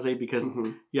fully translate because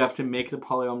you have to make the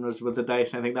polyominoes with the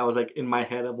dice. And I think that was like in my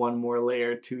head one more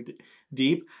layer too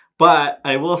deep. But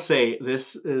I will say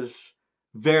this is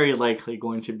very likely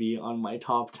going to be on my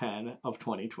top 10 of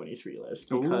 2023 list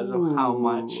because of how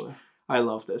much I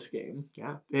love this game.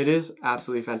 Yeah, it is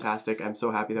absolutely fantastic. I'm so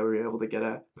happy that we were able to get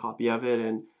a copy of it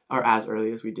or as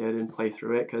early as we did and play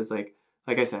through it because like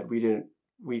I said,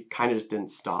 we kind of just didn't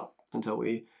stop until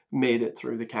we made it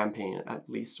through the campaign at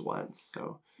least once.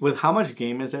 So with how much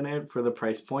game is in it for the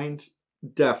price point,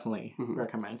 definitely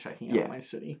recommend checking out My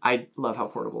City. I love how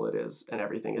portable it is and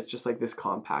everything. It's just like this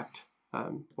compact,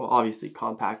 obviously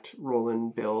compact roll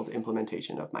and build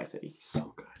implementation of My City.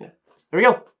 So good. Yeah. There we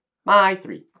go. My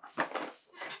 3.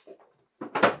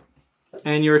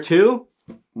 And your 2?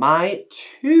 My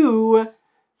 2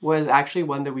 was actually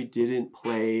one that we didn't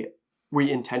play. We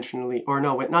intentionally, or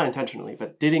no, not intentionally,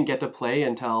 but didn't get to play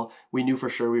until we knew for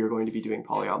sure we were going to be doing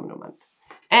Polyomino Month.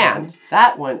 And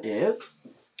that one is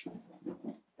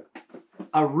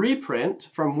a reprint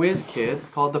from WizKids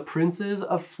called The Princes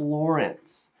of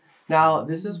Florence. Now,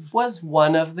 this was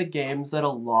one of the games that a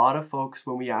lot of folks,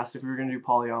 when we asked if we were going to do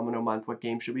Polyomino Month, what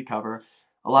game should we cover,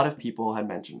 a lot of people had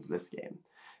mentioned this game.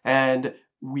 And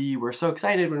we were so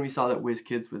excited when we saw that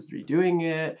WizKids was redoing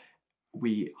it.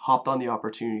 We hopped on the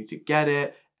opportunity to get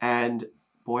it, and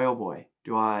boy oh boy,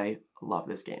 do I love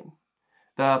this game.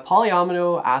 The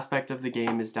polyomino aspect of the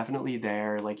game is definitely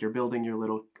there. Like, you're building your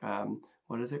little,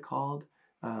 what is it called?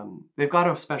 They've got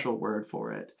a special word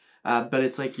for it, but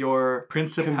it's like your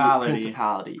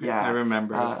principality. Yeah, I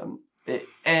remember.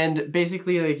 And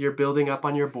basically, like, you're building up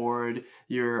on your board,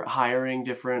 you're hiring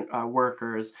different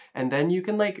workers, and then you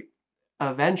can like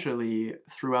eventually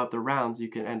throughout the rounds you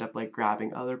can end up like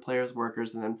grabbing other players'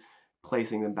 workers and then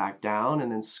placing them back down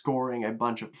and then scoring a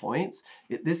bunch of points.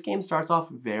 This game starts off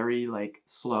very like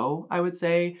slow, I would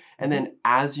say, and then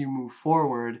as you move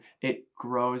forward it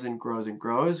grows and grows and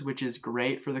grows, which is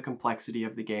great for the complexity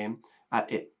of the game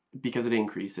because it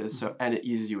increases and it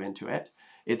eases you into it.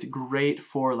 It's great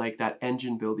for like that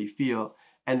engine buildy feel,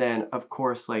 and then of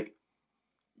course like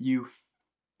you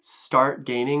start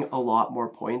gaining a lot more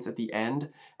points at the end,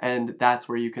 and that's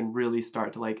where you can really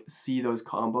start to like see those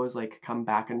combos like come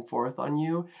back and forth on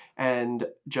you and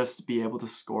just be able to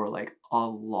score like a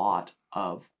lot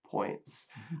of points.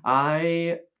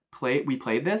 We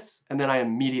played this and then I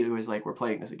immediately was like, we're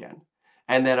playing this again.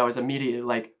 And then I was immediately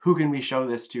like, who can we show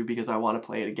this to, because I want to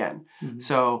play it again.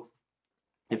 So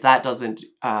if that doesn't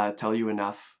tell you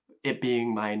enough, it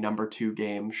being my number 2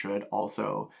 game should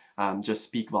also just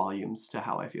speak volumes to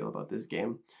how I feel about this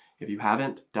game. If you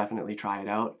haven't, definitely try it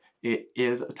out. It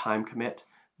is a time commit,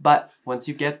 but once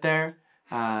you get there,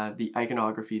 the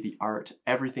iconography, the art,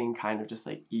 everything kind of just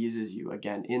like eases you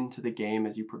again into the game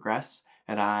as you progress,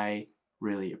 and I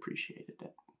really appreciated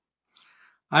it.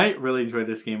 I really enjoyed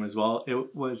this game as well.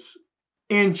 It was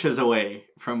inches away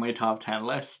from my top 10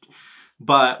 list.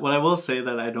 But what I will say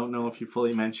that I don't know if you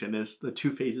fully mentioned is the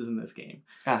two phases in this game.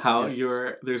 How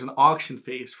Yes. there's an auction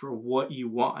phase for what you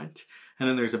want, and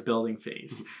then there's a building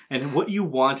phase. And what you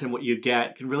want and what you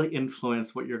get can really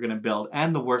influence what you're going to build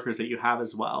and the workers that you have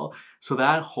as well. So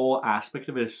that whole aspect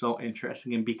of it is so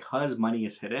interesting. And because money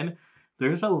is hidden,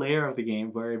 there's a layer of the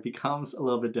game where it becomes a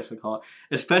little bit difficult.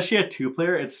 Especially at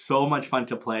 2-player, it's so much fun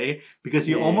to play because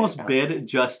you almost bid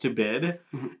just to bid.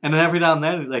 And then every now and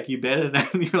then, like, you bid and then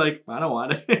you're like, I don't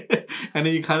want it. And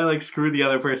then you kind of like screw the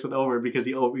other person over because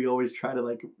you always try to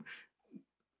like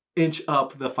inch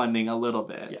up the funding a little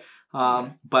bit.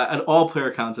 But at all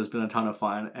player counts, it's been a ton of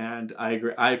fun, and I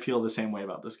agree. I feel the same way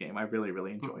about this game. I really,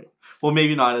 really enjoy it. Well,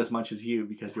 maybe not as much as you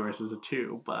because yours is a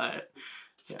 2, but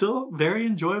still very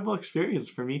enjoyable experience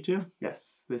for me too.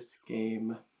 Yes, this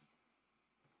game.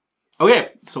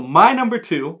 Okay, so my number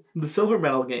 2, the silver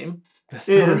medal game,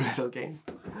 is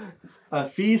A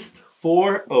Feast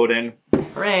for Odin.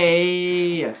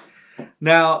 Hooray!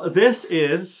 Now, this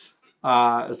is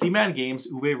Z-Man Games'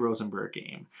 Uwe Rosenberg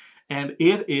game, and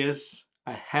it is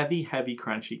a heavy, heavy,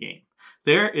 crunchy game.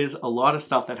 There is a lot of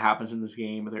stuff that happens in this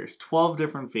game. There's 12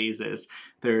 different phases.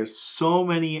 There's so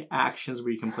many actions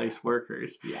where you can place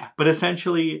workers. But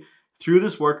essentially, through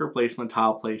this worker placement,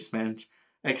 tile placement,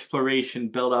 exploration,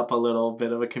 build up a little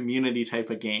bit of a community type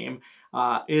of game,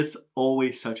 it's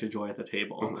always such a joy at the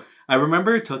table. I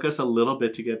remember it took us a little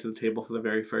bit to get to the table for the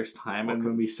very first time, and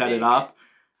when we set it up,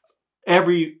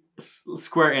 every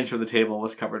square inch of the table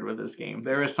was covered with this game.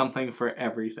 There is something for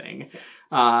everything.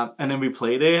 And then we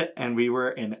played it and we were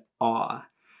in awe.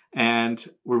 And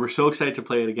we were so excited to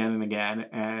play it again and again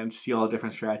and see all the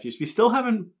different strategies. We still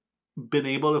haven't been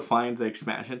able to find the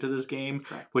expansion to this game,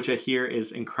 which I hear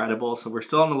is incredible. So we're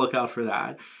still on the lookout for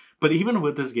that. But even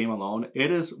with this game alone,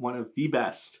 it is one of the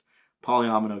best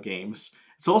Polyomino games.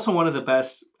 It's also one of the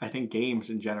best, I think,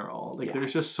 games in general. Like,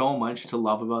 there's just so much to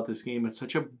love about this game. It's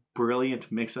such a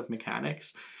brilliant mix of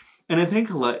mechanics. And I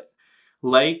think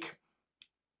like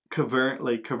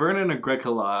Caverna and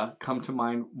Agricola come to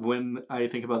mind when I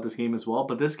think about this game as well.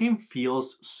 But this game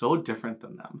feels so different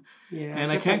than them.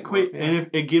 And I can't quite... And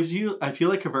it gives you... I feel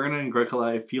like Caverna and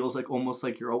Agricola, it feels like almost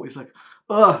like you're always like,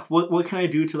 ugh, what can I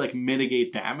do to like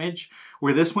mitigate damage?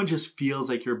 Where this one just feels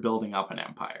like you're building up an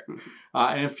empire.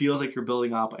 And it feels like you're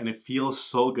building up, and it feels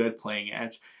so good playing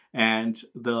it. And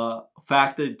the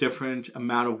fact that different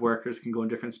amount of workers can go in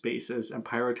different spaces and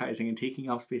prioritizing and taking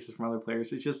up spaces from other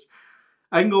players is just...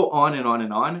 I can go on and on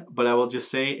and on, but I will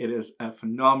just say it is a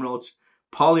phenomenal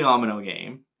Polyomino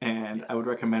game, and I would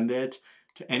recommend it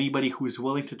to anybody who's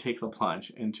willing to take the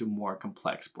plunge into more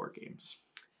complex board games.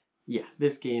 Yeah,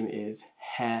 this game is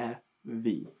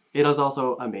heavy. It is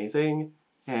also amazing,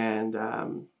 and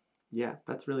yeah,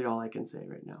 that's really all I can say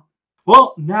right now.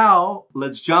 Well, now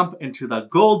let's jump into the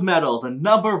gold medal, the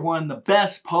number 1, the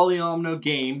best Polyomino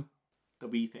game that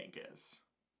we think is.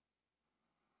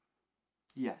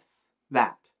 Yes,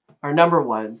 that. Our number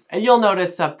 1s. And you'll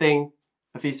notice something,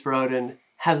 A Feast for Odin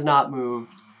has not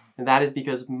moved. And that is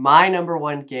because my number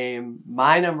 1 game,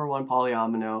 my number 1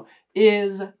 Polyomino,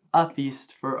 is A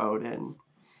Feast for Odin.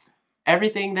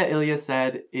 Everything that Ilya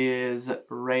said is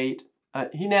right.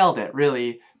 He nailed it,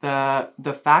 really.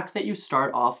 The fact that you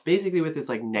start off basically with this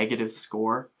like negative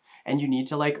score, and you need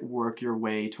to like work your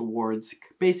way towards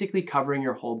basically covering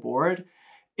your whole board,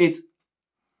 it's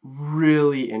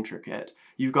really intricate.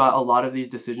 You've got a lot of these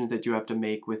decisions that you have to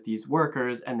make with these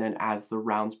workers, and then as the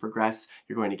rounds progress,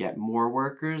 you're going to get more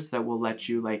workers that will let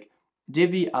you like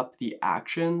divvy up the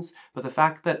actions. But the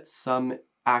fact that some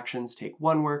actions take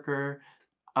 1 worker,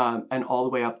 and all the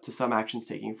way up to some actions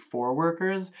taking 4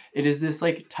 workers, it is this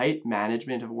like tight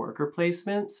management of worker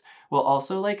placements, while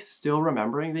also like still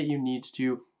remembering that you need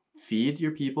to feed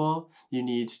your people, you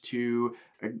need to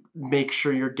make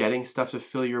sure you're getting stuff to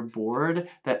fill your board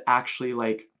that actually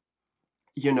like,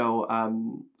 you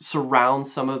know,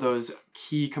 surrounds some of those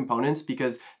key components,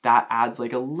 because that adds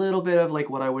like a little bit of like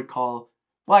what I would call,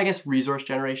 well, I guess resource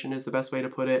generation is the best way to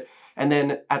put it. And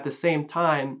then at the same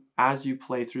time, as you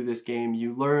play through this game,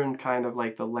 you learn kind of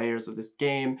like the layers of this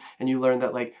game, and you learn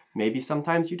that like maybe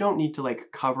sometimes you don't need to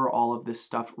like cover all of this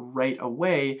stuff right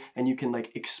away, and you can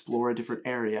like explore a different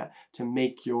area to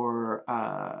make your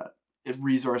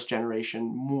resource generation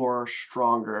more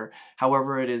stronger.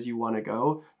 However it is you want to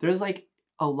go, there's like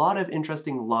a lot of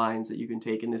interesting lines that you can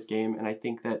take in this game, and I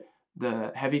think that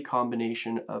the heavy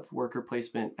combination of worker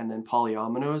placement and then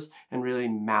polyominoes and really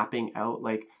mapping out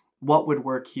like what would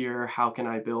work here, how can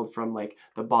I build from like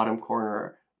the bottom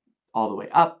corner all the way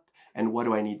up, and what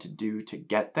do I need to do to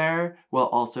get there, while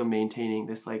also maintaining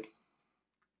this like,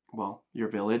 well, your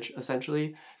village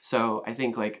essentially. So I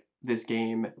think like this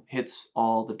game hits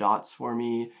all the dots for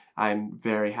me. I'm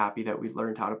very happy that we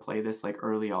learned how to play this like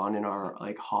early on in our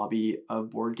like hobby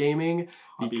of board gaming,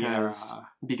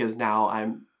 because now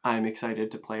I'm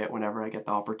excited to play it whenever I get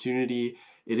the opportunity.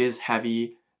 It is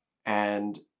heavy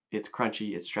and it's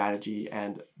crunchy, it's strategy,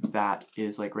 and that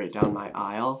is like right down my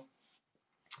aisle.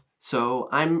 So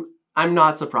I'm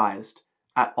not surprised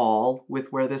at all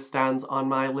with where this stands on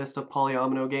my list of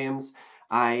Polyomino games.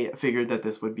 I figured that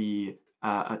this would be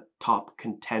a top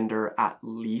contender at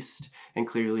least, and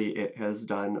clearly it has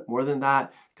done more than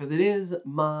that because it is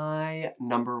my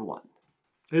number 1.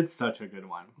 It's such a good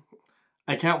one.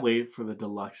 I can't wait for the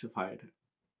deluxeified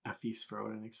A Feast for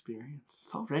Odin experience.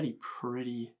 It's already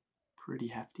pretty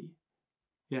hefty.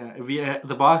 Yeah, it'd be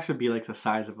the box would be like the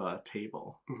size of a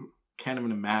table. Mm-hmm. Can't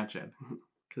even imagine,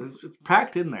 because it's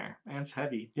packed in there and it's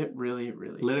heavy. It really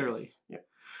literally is. Yeah.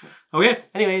 Okay.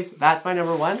 Anyways, that's my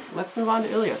number 1. Let's move on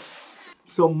to Ilias.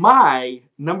 So my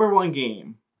number 1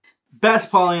 game,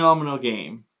 best Polyomino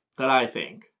game that I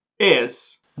think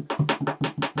is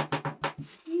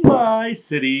My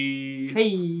City.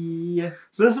 Hey.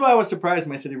 So this is why I was surprised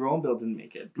My City Roll and Build didn't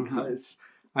make it, because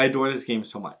I adore this game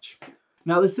so much.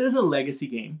 Now this is a legacy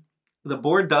game. The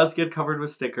board does get covered with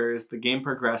stickers, the game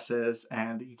progresses,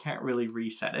 and you can't really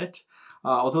reset it.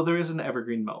 Although there is an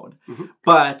evergreen mode.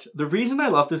 But the reason I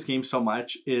love this game so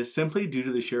much is simply due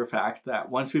to the sheer fact that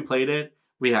once we played it,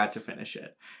 we had to finish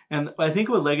it. And I think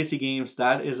with legacy games,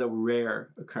 that is a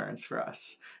rare occurrence for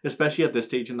us, especially at this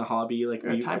stage in the hobby. Like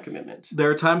time commitment.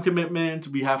 There are time commitment.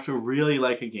 We have to really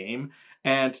like a game.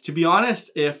 And to be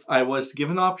honest, if I was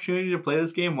given the opportunity to play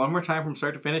this game one more time from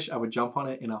start to finish, I would jump on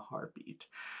it in a heartbeat.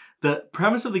 The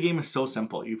premise of the game is so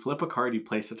simple. You flip a card, you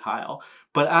place a tile.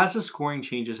 But as the scoring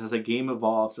changes, as the game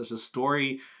evolves, as the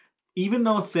story, even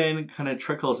though thin, kind of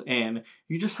trickles in,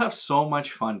 you just have so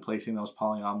much fun placing those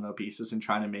polyomino pieces and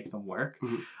trying to make them work.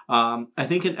 I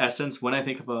think in essence, when I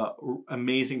think of an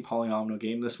amazing polyomino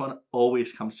game, this one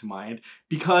always comes to mind,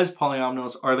 because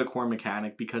polyominoes are the core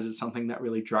mechanic, because it's something that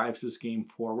really drives this game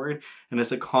forward, and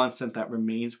it's a constant that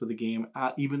remains with the game,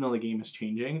 even though the game is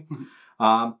changing.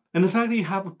 And the fact that you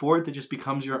have a board that just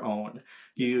becomes your own.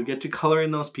 You get to color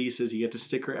in those pieces, you get to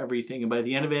sticker everything, and by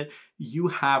the end of it, you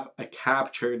have a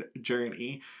captured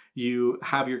journey. You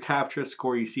have your capture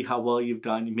score, you see how well you've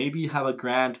done. Maybe you have a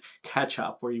grand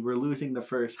catch-up where you were losing the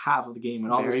first half of the game,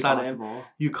 and all of a sudden,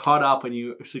 you caught up and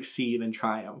you succeed and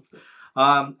triumph.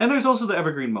 And there's also the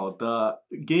evergreen mode. The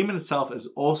game in itself is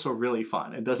also really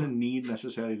fun. It doesn't need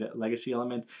necessarily the legacy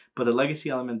element, but the legacy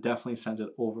element definitely sends it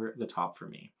over the top for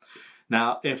me.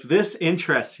 Now, if this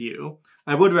interests you,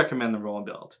 I would recommend the Roll and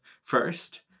Build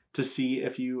first to see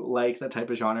if you like that type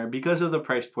of genre because of the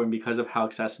price point, because of how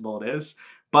accessible it is.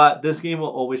 But this game will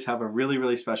always have a really,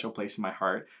 really special place in my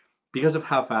heart because of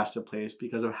how fast it plays,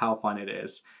 because of how fun it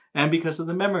is, and because of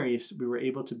the memories we were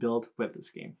able to build with this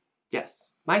game.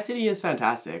 Yes. My City is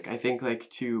fantastic. I think like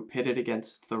to pit it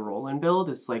against the Roll and Build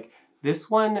is like, this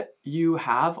one, you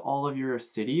have all of your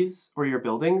cities or your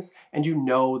buildings and you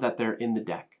know that they're in the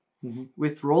deck.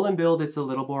 With Roll and Build, it's a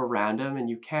little more random, and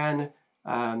you can,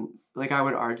 like I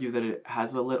would argue that it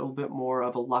has a little bit more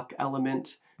of a luck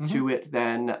element to it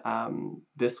than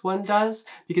this one does,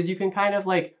 because you can kind of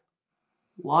like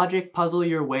logic puzzle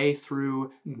your way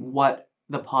through what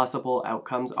the possible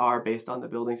outcomes are based on the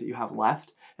buildings that you have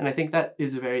left. And I think that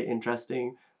is a very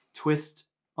interesting twist.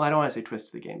 Well, I don't want to say twist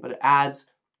to the game, but it adds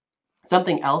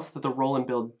something else that the Roll and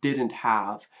Build didn't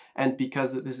have. And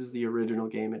because this is the original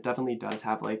game, it definitely does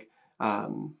have like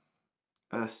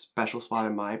a special spot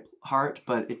in my heart,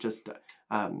 but it just,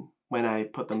 when I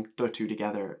put the two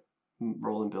together,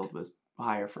 Roll and Build was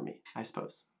higher for me, I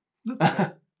suppose.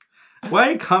 Why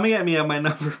are you coming at me on my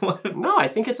number 1? No, I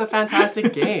think it's a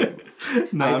fantastic game.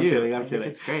 No, I'm kidding. I'm kidding.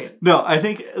 It's great. No, I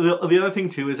think the other thing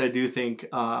too is I do think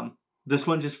this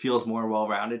one just feels more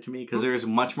well-rounded to me because there's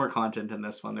much more content in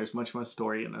this one. There's much more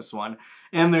story in this one.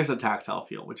 And there's a tactile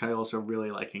feel, which I also really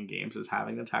like in games, is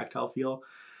having a tactile feel.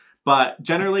 But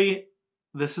generally,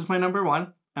 this is my number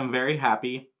 1. I'm very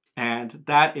happy. And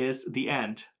that is the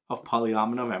end of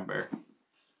PolyomiNovember.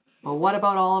 But what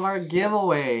about all of our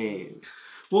giveaways?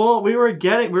 Well, we were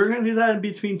going to do that in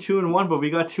between 2 and 1, but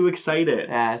we got too excited.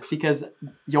 Yeah, it's because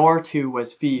your 2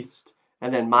 was Feast,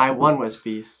 and then my 1 was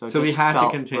Feast. So we had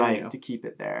to continue. Right to keep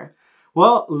it there.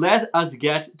 Well, let us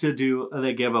get to do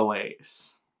the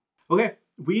giveaways. Okay,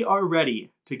 we are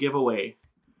ready to give away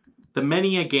the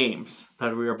many games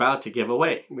that we're about to give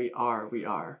away. We are.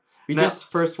 We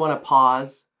just first want to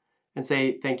pause and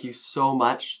say thank you so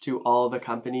much to all the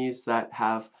companies that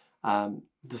have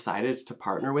decided to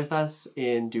partner with us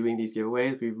in doing these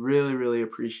giveaways. We really, really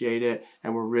appreciate it,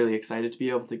 and we're really excited to be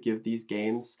able to give these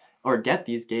games or get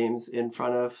these games in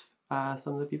front of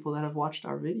some of the people that have watched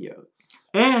our videos.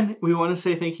 And we want to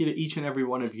say thank you to each and every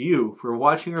one of you for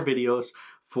watching our videos,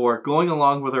 for going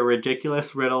along with our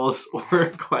ridiculous riddles or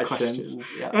questions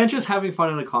yeah. and just having fun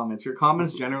in the comments. Your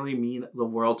comments generally mean the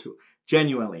world to,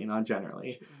 genuinely, not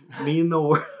generally, mean the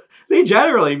world. They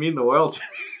generally mean the world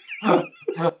to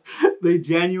They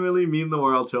genuinely mean the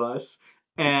world to us.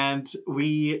 And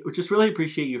we just really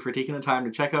appreciate you for taking the time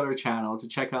to check out our channel, to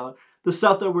check out the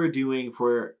stuff that we're doing,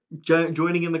 for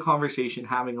joining in the conversation,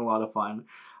 having a lot of fun.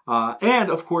 And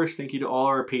of course, thank you to all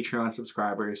our Patreon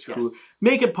subscribers who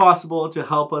make it possible to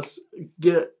help us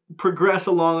progress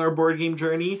along our board game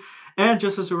journey. And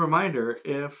just as a reminder,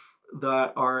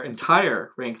 our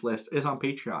entire ranked list is on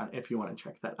Patreon if you want to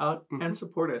check that out and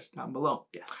support us down below.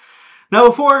 Yes.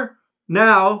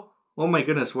 Now, oh my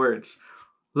goodness, words.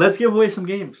 Let's give away some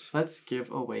games. Let's give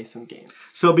away some games.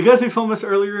 So because we filmed this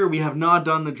earlier, we have not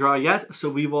done the draw yet. So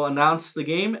we will announce the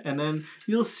game and then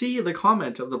you'll see the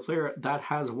comment of the player that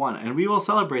has won. And we will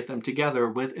celebrate them together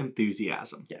with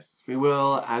enthusiasm. Yes, we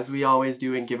will, as we always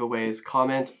do in giveaways,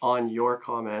 comment on your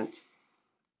comment.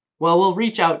 Well, we'll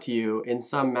reach out to you in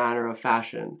some manner of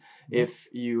fashion if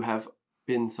you have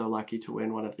been so lucky to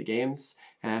win one of the games.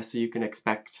 So you can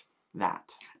expect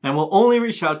that. And we'll only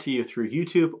reach out to you through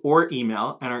YouTube or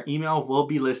email, and our email will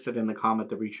be listed in the comment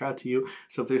that reach out to you.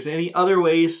 So if there's any other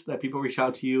ways that people reach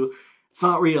out to you, it's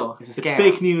not real. It's a scam. It's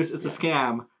fake news. It's a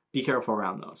scam. Be careful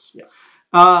around those. Yeah.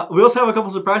 We also have a couple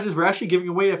surprises. We're actually giving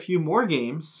away a few more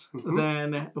games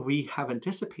than we have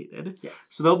anticipated. Yes.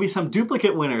 So there'll be some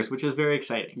duplicate winners, which is very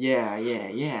exciting.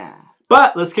 Yeah.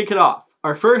 But let's kick it off.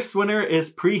 Our first winner is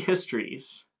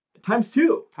Prehistories. Times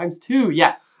 2. Times 2,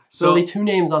 yes. So only 2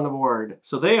 names on the board.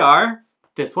 So they are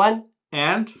this one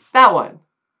and that one.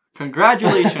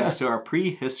 Congratulations to our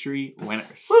Prehistory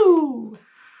winners. Woo!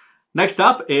 Next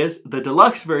up is the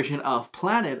deluxe version of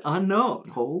Planet Unknown.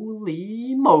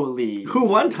 Holy moly. Who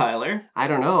won, Tyler? I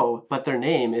don't know, but their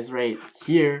name is right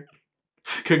here.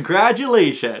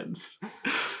 Congratulations.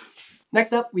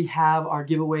 Next up, we have our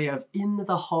giveaway of In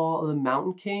the Hall of the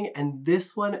Mountain King, and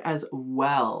this one as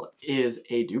well is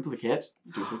a duplicate.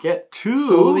 2.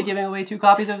 So we'll be giving away 2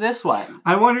 copies of this one.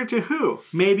 I wonder to who?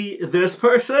 Maybe this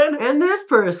person? And this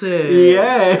person!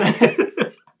 Yay!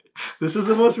 This is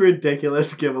the most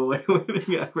ridiculous giveaway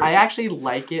ever. I actually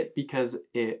like it because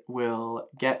it will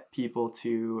get people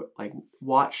to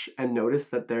watch and notice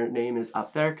that their name is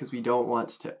up there, because we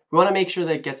want to make sure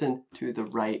that it gets into the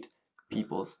right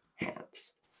people's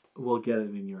hands. We'll get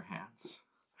it in your hands.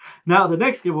 Now, the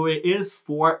next giveaway is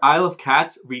for Isle of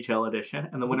Cats Retail Edition,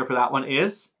 and the winner for that one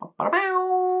is...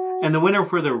 And the winner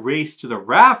for the Race to the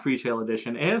Raft Retail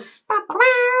Edition is...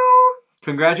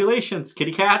 Congratulations,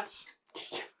 kitty cats.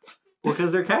 Well,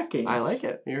 because they're cat games. I like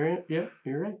it. You're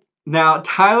right. Now,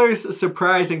 Tyler's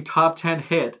surprising top 10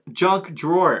 hit, Junk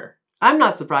Drawer. I'm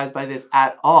not surprised by this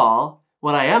at all.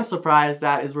 What I am surprised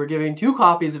at is we're giving 2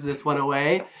 copies of this one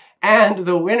away, and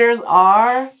the winners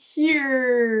are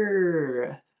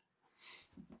here.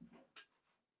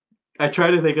 I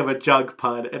tried to think of a junk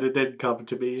pun, and it didn't come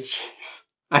to me. Jeez.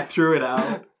 I threw it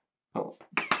out. Oh.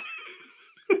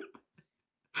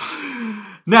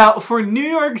 Now, for New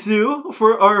York Zoo,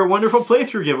 for our wonderful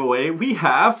playthrough giveaway, we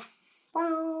have...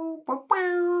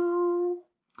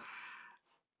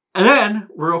 And then,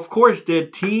 we of course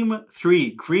did Team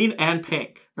 3, green and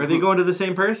pink. Are they going to the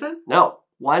same person? No.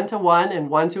 1 to one and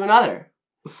 1 to another.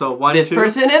 So 1 this to...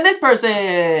 person and this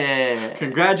person!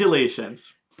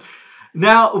 Congratulations.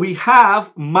 Now, we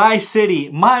have My City,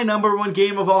 my #1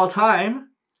 game of all time.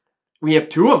 We have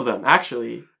 2 of them,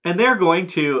 actually. And they're going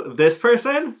to this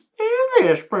person... And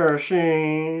this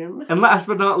person. And last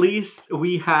but not least,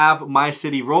 we have My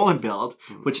City Roll and Build,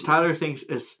 which Tyler thinks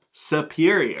is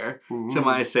superior to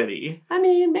My City. I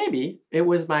mean, maybe. It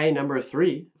was my number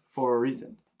 3 for a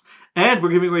reason. And we're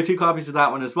giving away 2 copies of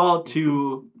that one as well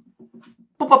to...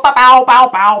 Bow, bow,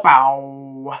 bow,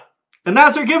 bow. And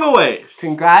that's our giveaways.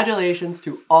 Congratulations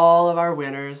to all of our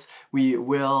winners. We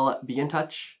will be in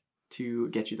touch to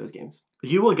get you those games.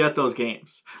 You will get those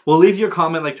games. We'll leave your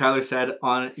comment, like Tyler said,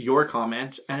 on your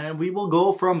comment, and we will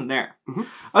go from there.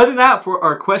 Other than that, for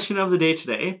our question of the day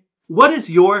today, What is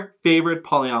your favorite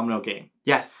Polyomino game?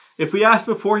 Yes. If we asked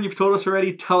before and you've told us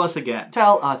already, tell us again.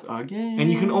 Tell us again.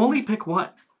 And you can only pick one.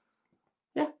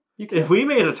 Yeah, you can. If we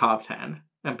made a top 10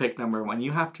 and pick number 1,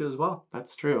 you have to as well.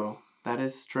 That's true. That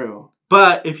is true.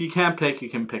 But if you can't pick, you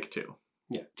can pick 2.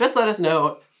 Yeah. Just let us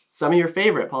know some of your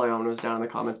favorite polyominoes down in the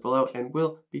comments below, and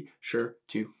we'll be sure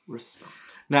to respond.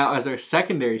 Now, as our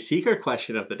secondary secret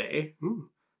question of the day,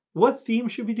 what theme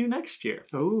should we do next year?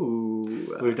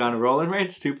 Ooh. We've done roll and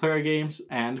rates, 2-player games,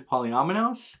 and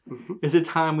polyominoes. Is it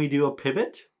time we do a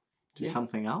pivot to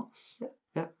something else?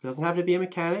 Yeah, it doesn't have to be a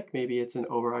mechanic. Maybe it's an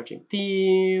overarching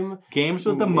theme. Games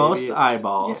with the most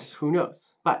eyeballs. Yeah, who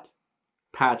knows? But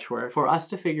patchwork. For us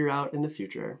to figure out in the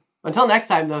future. Until next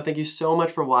time, though, thank you so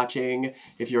much for watching.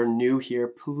 If you're new here,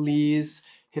 please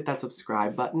hit that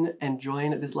subscribe button and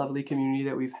join this lovely community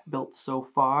that we've built so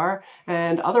far.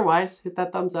 And otherwise, hit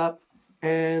that thumbs up,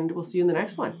 and we'll see you in the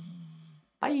next one.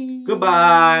 Bye.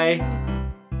 Goodbye.